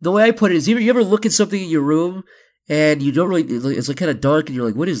 the way I put it is, you ever look at something in your room and you don't really, it's like kind of dark and you're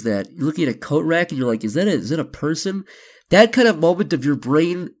like, what is that? You're looking at a coat rack and you're like, is that a person? That kind of moment of your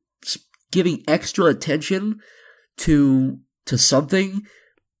brain giving extra attention to something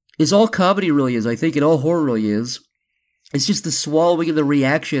is all comedy really is, I think, and all horror really is. It's just the swallowing and the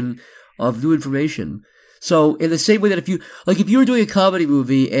reaction of new information. So in the same way that if you were doing a comedy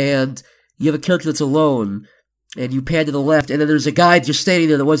movie and you have a character that's alone and you pan to the left and then there's a guy just standing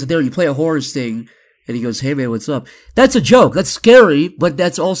there that wasn't there, you play a horror sting and he goes, "Hey man, what's up?" That's a joke. That's scary, but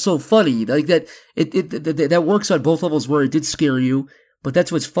that's also funny. Like that, that works on both levels where it did scare you, but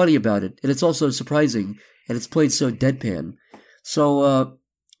that's what's funny about it. And it's also surprising and it's played so deadpan. So,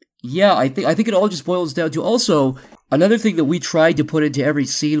 yeah, I think it all just boils down to also another thing that we tried to put into every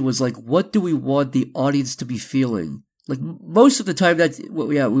scene was like, what do we want the audience to be feeling? Like most of the time,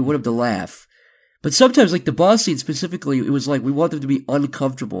 we want them to laugh, but sometimes, like the boss scene specifically, it was like we want them to be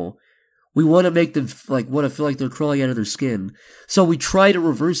uncomfortable. We want to make them want to feel like they're crawling out of their skin. So we try to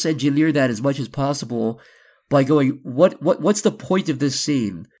reverse engineer that as much as possible by going, what's the point of this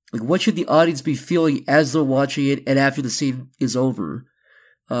scene? Like, what should the audience be feeling as they're watching it and after the scene is over?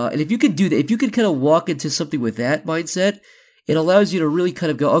 And if you could do that, if you could kind of walk into something with that mindset, it allows you to really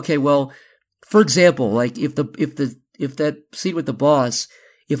kind of go, okay, well, for example, like if that scene with the boss,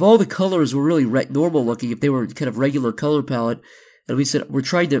 if all the colors were really normal looking, if they were kind of regular color palette, and we said we're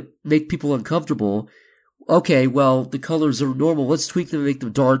trying to make people uncomfortable, okay, well, the colors are normal, let's tweak them and make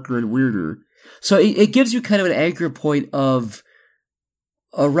them darker and weirder. So it gives you kind of an anchor point of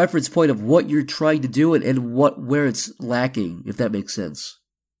a reference point of what you're trying to do and where it's lacking, if that makes sense.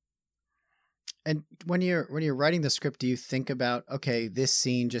 And when you're writing the script, do you think about, okay, this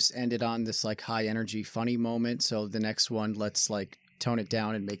scene just ended on this like high energy, funny moment, so the next one, let's like tone it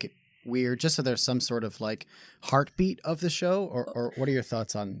down and make it weird, just so there's some sort of like heartbeat of the show, or what are your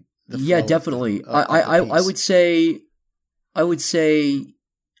thoughts on the flow? Yeah, definitely. I would say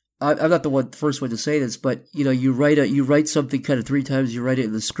I'm not the first one to say this, but you write something kind of 3 times. You write it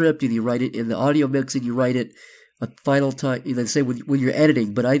in the script, and you write it in the audio mix, and you write it a final time. They say when you're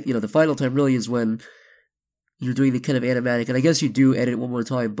editing, but the final time really is when you're doing the kind of animatic, and I guess you do edit it one more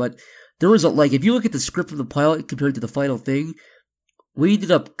time. But there was if you look at the script from the pilot compared to the final thing, we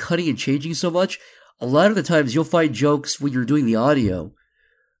ended up cutting and changing so much. A lot of the times you'll find jokes when you're doing the audio.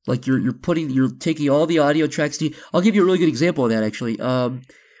 Like you're taking all the audio tracks. I'll give you a really good example of that actually.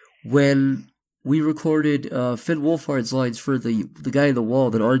 When we recorded Finn Wolfhard's lines for the guy in the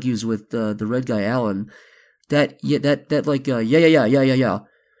wall that argues with the red guy Alan, that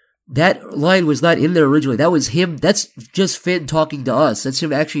line was not in there originally. That was him. That's just Finn talking to us. That's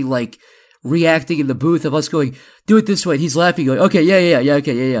him actually reacting in the booth of us going, do it this way. And he's laughing, going, okay,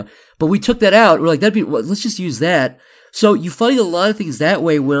 yeah. But we took that out. We're like, let's just use that. So you find a lot of things that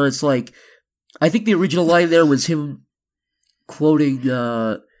way where it's I think the original line there was him quoting, did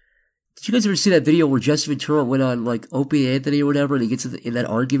you guys ever see that video where Jesse Ventura went on Opie and Anthony or whatever and he gets in that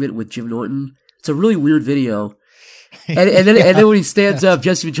argument with Jim Norton? It's a really weird video. And then when he stands up,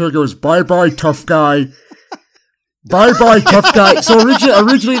 Jesse Ventura goes, bye-bye, tough guy. Bye-bye, tough guy. So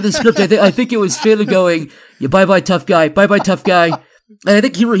originally in the script, I think it was Finn going, yeah, bye-bye, tough guy. Bye-bye, tough guy. And I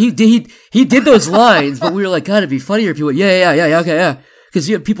think he did those lines, but we were like, God, it'd be funnier if you went, yeah, okay, yeah. Because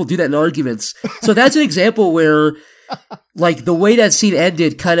people do that in arguments. So that's an example where, the way that scene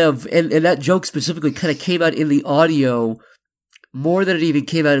ended kind of, and that joke specifically kind of came out in the audio more than it even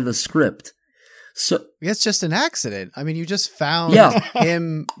came out in the script. So it's just an accident. I mean, you just found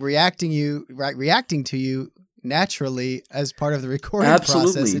him reacting to you naturally as part of the recording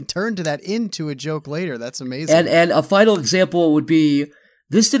process and turned that into a joke later. That's amazing. And a final example would be,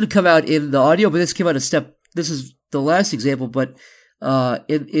 this didn't come out in the audio, but this came out this is the last example, but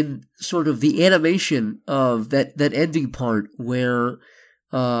in sort of the animation of that ending part where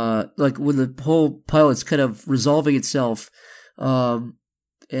when the whole pilot's kind of resolving itself,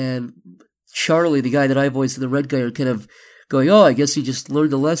 and Charlie, the guy that I voiced, and the red guy are kind of going, oh, I guess he just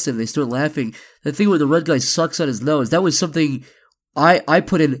learned the lesson. They start laughing. The thing where the red guy sucks on his nose, that was something I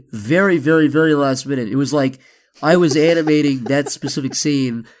put in very, very, very last minute. It was I was animating that specific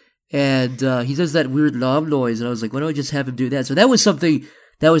scene, and he does that weird nom noise, and I was like, why don't I just have him do that? So that was something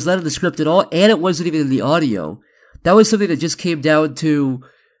that was not in the script at all, and it wasn't even in the audio. That was something that just came down to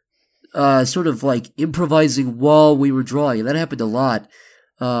sort of improvising while we were drawing, and that happened a lot.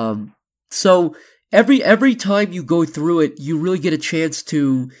 So every time you go through it, you really get a chance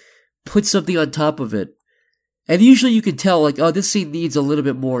to put something on top of it. And usually you can tell, this scene needs a little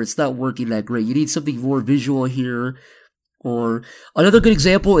bit more. It's not working that great. You need something more visual here. Or another good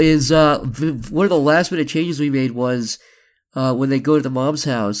example is one of the last minute changes we made was when they go to the mom's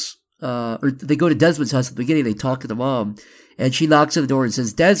house, or they go to Desmond's house at the beginning, they talk to the mom, and she knocks on the door and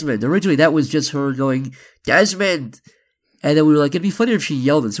says, Desmond. Originally that was just her going, Desmond! And then we were like, it'd be funnier if she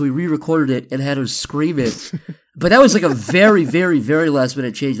yelled it, so we re-recorded it and had her scream it. But that was a very, very, very last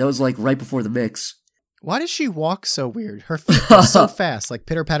minute change. That was right before the mix. Why does she walk so weird? Her feet are so fast,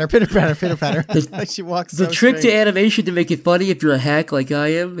 pitter patter, pitter patter, pitter patter. She walks. The trick to animation to make it funny, if you're a hack like I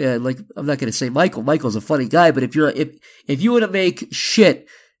am, and I'm not going to say Michael. Michael's a funny guy, but if you want to make shit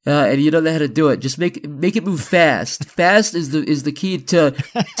and you don't know how to do it, just make it move fast. Fast is the key to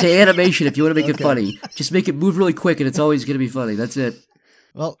animation. If you want to make it funny, just make it move really quick, and it's always going to be funny. That's it.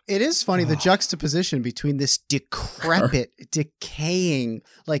 Well, it is funny, the juxtaposition between this decrepit, decaying,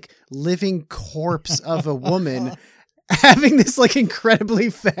 living corpse of a woman having this incredibly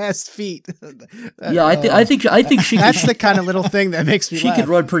fast feet. Yeah, I think she. That's the kind of little thing that makes me She laugh. could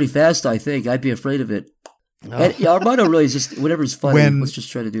run pretty fast, I think. I'd be afraid of it. Oh. And Armando really is just whatever's funny. Let's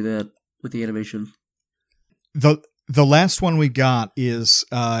just try to do that with the animation. The last one we got is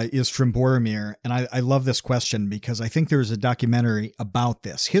from Boromir, and I love this question because I think there's a documentary about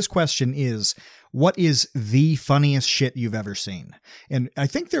this. His question is, what is the funniest shit you've ever seen? And I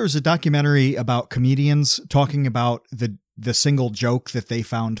think there's a documentary about comedians talking about the single joke that they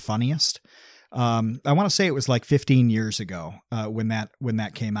found funniest. I want to say it was 15 years ago when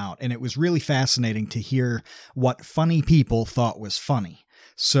that came out, and it was really fascinating to hear what funny people thought was funny.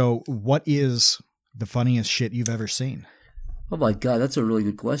 So what is the funniest shit you've ever seen? Oh my God, that's a really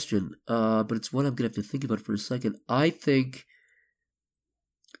good question. But it's one I'm gonna have to think about for a second. I think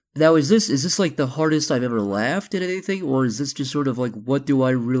now is this the hardest I've ever laughed at anything, or is this just sort of what do I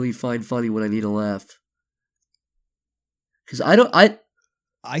really find funny when I need a laugh? Because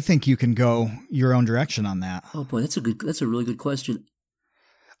I think you can go your own direction on that. Oh boy, that's a really good question.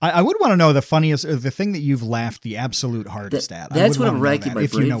 I would want to know the funniest, or the thing that you've laughed the absolute hardest at. That's what I'm racking my brain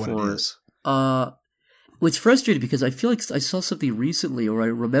for. If you know what it is. It's frustrating because I feel like I saw something recently, or I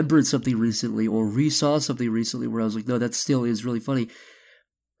remembered something recently, or resaw something recently where I was like, no, that still is really funny.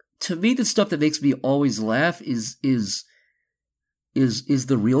 to me, the stuff that makes me always laugh is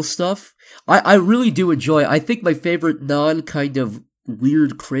the real stuff. I really do enjoy. I think my favorite non kind of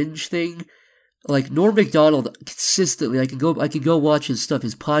weird cringe thing, like Norm Macdonald, consistently, I can go watch his stuff,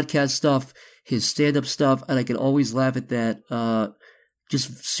 his podcast stuff, his stand up stuff, and I can always laugh at that.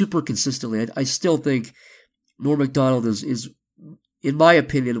 Just super consistently. I still think Norm Macdonald is, in my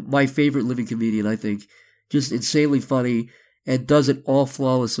opinion, my favorite living comedian. I think just insanely funny and does it all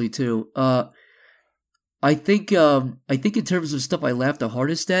flawlessly too. I think in terms of stuff I laugh the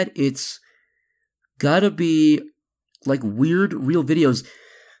hardest at, it's gotta be like weird real videos.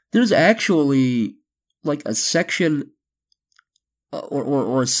 There's actually like a section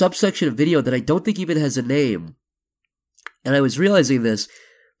or a subsection of video that I don't think even has a name. And I was realizing this,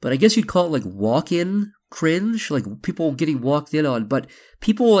 but I guess you'd call it like walk-in cringe, like people getting walked in on, but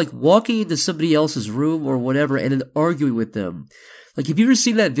people like walking into somebody else's room or whatever and then arguing with them. Like, have you ever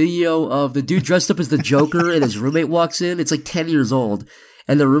seen that video of the dude dressed up as the Joker and his roommate walks in? It's like 10 years old.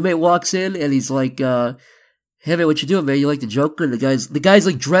 And the roommate walks in and he's like, hey man, what you doing, man? You like the Joker? And the guy's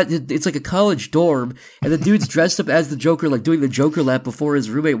like dressed, it's like a college dorm. And the dude's dressed up as the Joker, like doing the Joker lap before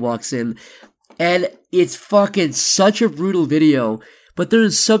his roommate walks in. And it's fucking such a brutal video. But there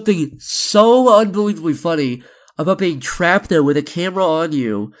is something so unbelievably funny about being trapped there with a camera on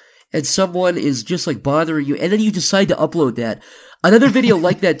you and someone is just like bothering you. And then you decide to upload that. Another video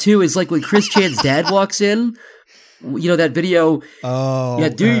like that too is like when Chris Chan's dad walks in. You know that video? Oh, yeah.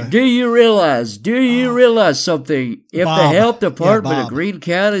 Do you realize something? If Bob. the health department Yeah, of Greene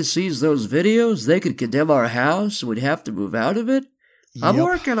County sees those videos, they could condemn our house and we'd have to move out of it. I'm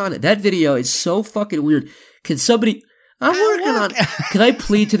working on it. That video is so fucking weird. Can somebody? I'm working on it. Can I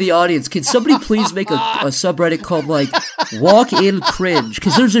plead to the audience? Can somebody please make a subreddit called like walk-in cringe?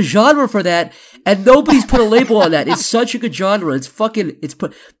 Because there's a genre for that, and nobody's put a label on that. It's such a good genre.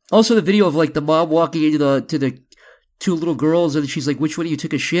 Also the video of like the mom walking into the two little girls, and she's like, "Which one of you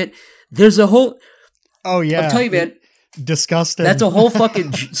took a shit?" There's a whole. Oh yeah. I'm telling you, man. Disgusting. That's a whole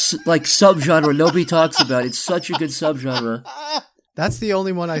fucking like subgenre nobody talks about. It's such a good subgenre. That's the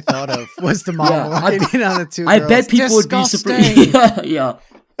only one I thought of was the mom walking in on the two girls. I bet people would be surprised. yeah.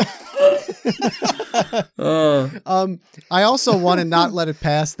 I also want to not let it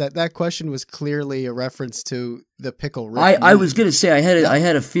pass that question was clearly a reference to the Pickle Rick. I was gonna say I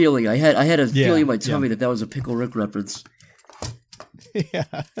had a feeling in my tummy that was a Pickle Rick reference. Yeah.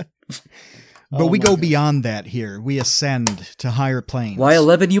 But we go beyond that here. We ascend to higher planes. Why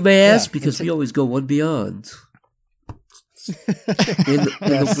 11, you may ask? Because we always go one beyond. In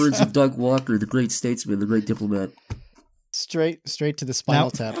the words of Doug Walker, the great statesman, the great diplomat. Straight to the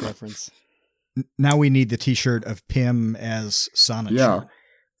Spinal Tap reference. Now we need the T-shirt of Pim as Sonic. Yeah,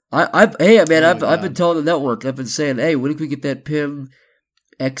 I've been telling the network. I've been saying, hey, when can we get that Pim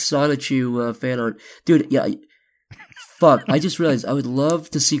X Sonichu fan art, dude? Yeah, fuck. I just realized I would love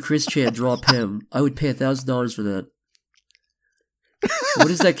to see Chris Chan draw Pim. I would pay $1,000 for that. What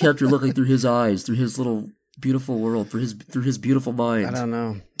does that character look like through his eyes, through his little beautiful world, through his beautiful mind? I don't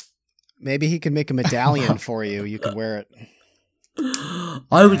know. Maybe he could make a medallion for you. You could wear it.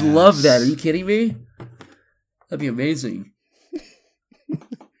 I would love that. Are you kidding me? That'd be amazing.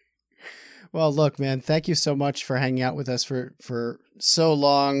 Well, look, man, thank you so much for hanging out with us for so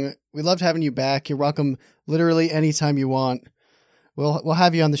long. We loved having you back. You're welcome literally anytime you want. We'll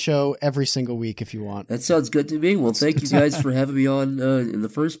have you on the show every single week if you want. That sounds good to me. Well, thank you guys for having me on in the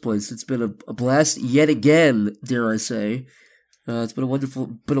first place. It's been a blast yet again, dare I say. It's been a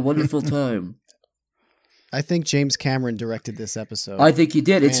wonderful time. I think James Cameron directed this episode. I think he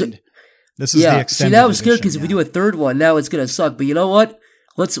did. This is the extended See, now I'm scared because edition, if we do a third one, now it's gonna suck. But you know what?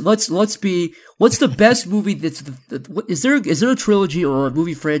 Let's be. What's the best movie? Is there a trilogy or a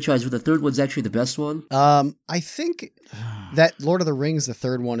movie franchise where the third one's actually the best one? I think that Lord of the Rings, the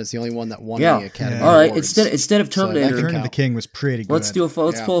third one, is the only one that won the Academy All right, Awards. instead of Terminator, Return of the King was pretty good. Let's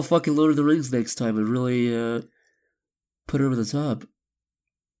pull a fucking Lord of the Rings next time and really put it over the top.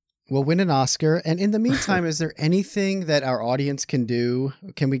 We'll win an Oscar. And in the meantime, is there anything that our audience can do?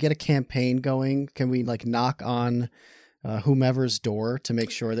 Can we get a campaign going? Can we like knock on whomever's door to make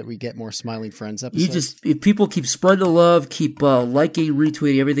sure that we get more Smiling Friends episodes? If people keep spreading the love, keep liking,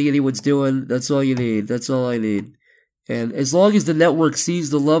 retweeting everything anyone's doing, that's all you need. That's all I need. And as long as the network sees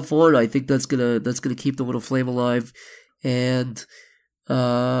the love for it, I think that's gonna keep the little flame alive. And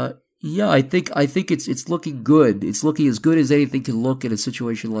I think it's looking good. It's looking as good as anything can look in a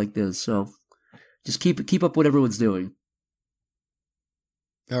situation like this. So just keep up what everyone's doing.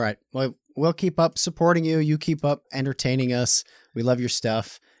 All right. Well, we'll keep up supporting you. You keep up entertaining us. We love your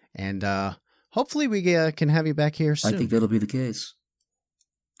stuff. And hopefully we can have you back here soon. I think that'll be the case.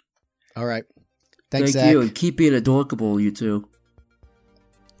 All right. Thanks, Thank Zach. you, and keep being adorkable, you two.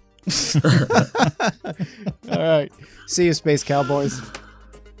 All right. See you, Space Cowboys.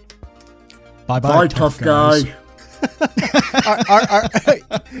 Bye, tough guy.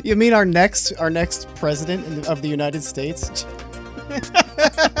 You mean our next president of the United States?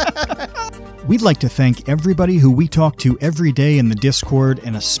 We'd like to thank everybody who we talk to every day in the Discord,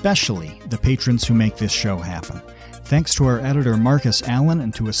 and especially the patrons who make this show happen. Thanks to our editor Marcus Allen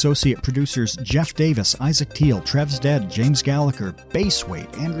and to associate producers Jeff Davis, Isaac Teal, Trev's Dead, James Gallagher,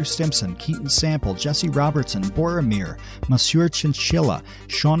 Baseweight, Andrew Stimson, Keaton Sample, Jesse Robertson, Boromir, Monsieur Chinchilla,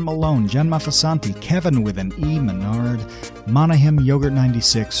 Sean Malone, Jen Mafasanti, Kevin with an E, Menard, Monahim,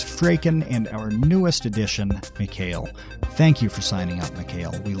 Yogurt96, Fraken, and our newest addition, Mikhail. Thank you for signing up,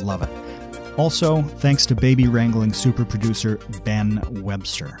 Mikhail. We love it. Also, thanks to baby wrangling super producer Ben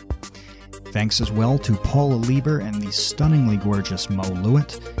Webster. Thanks as well to Paula Lieber and the stunningly gorgeous Mo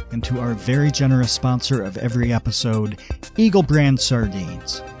Lewitt, and to our very generous sponsor of every episode, Eagle Brand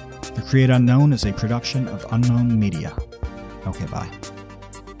Sardines. The Create Unknown is a production of Unknown Media. Okay, bye.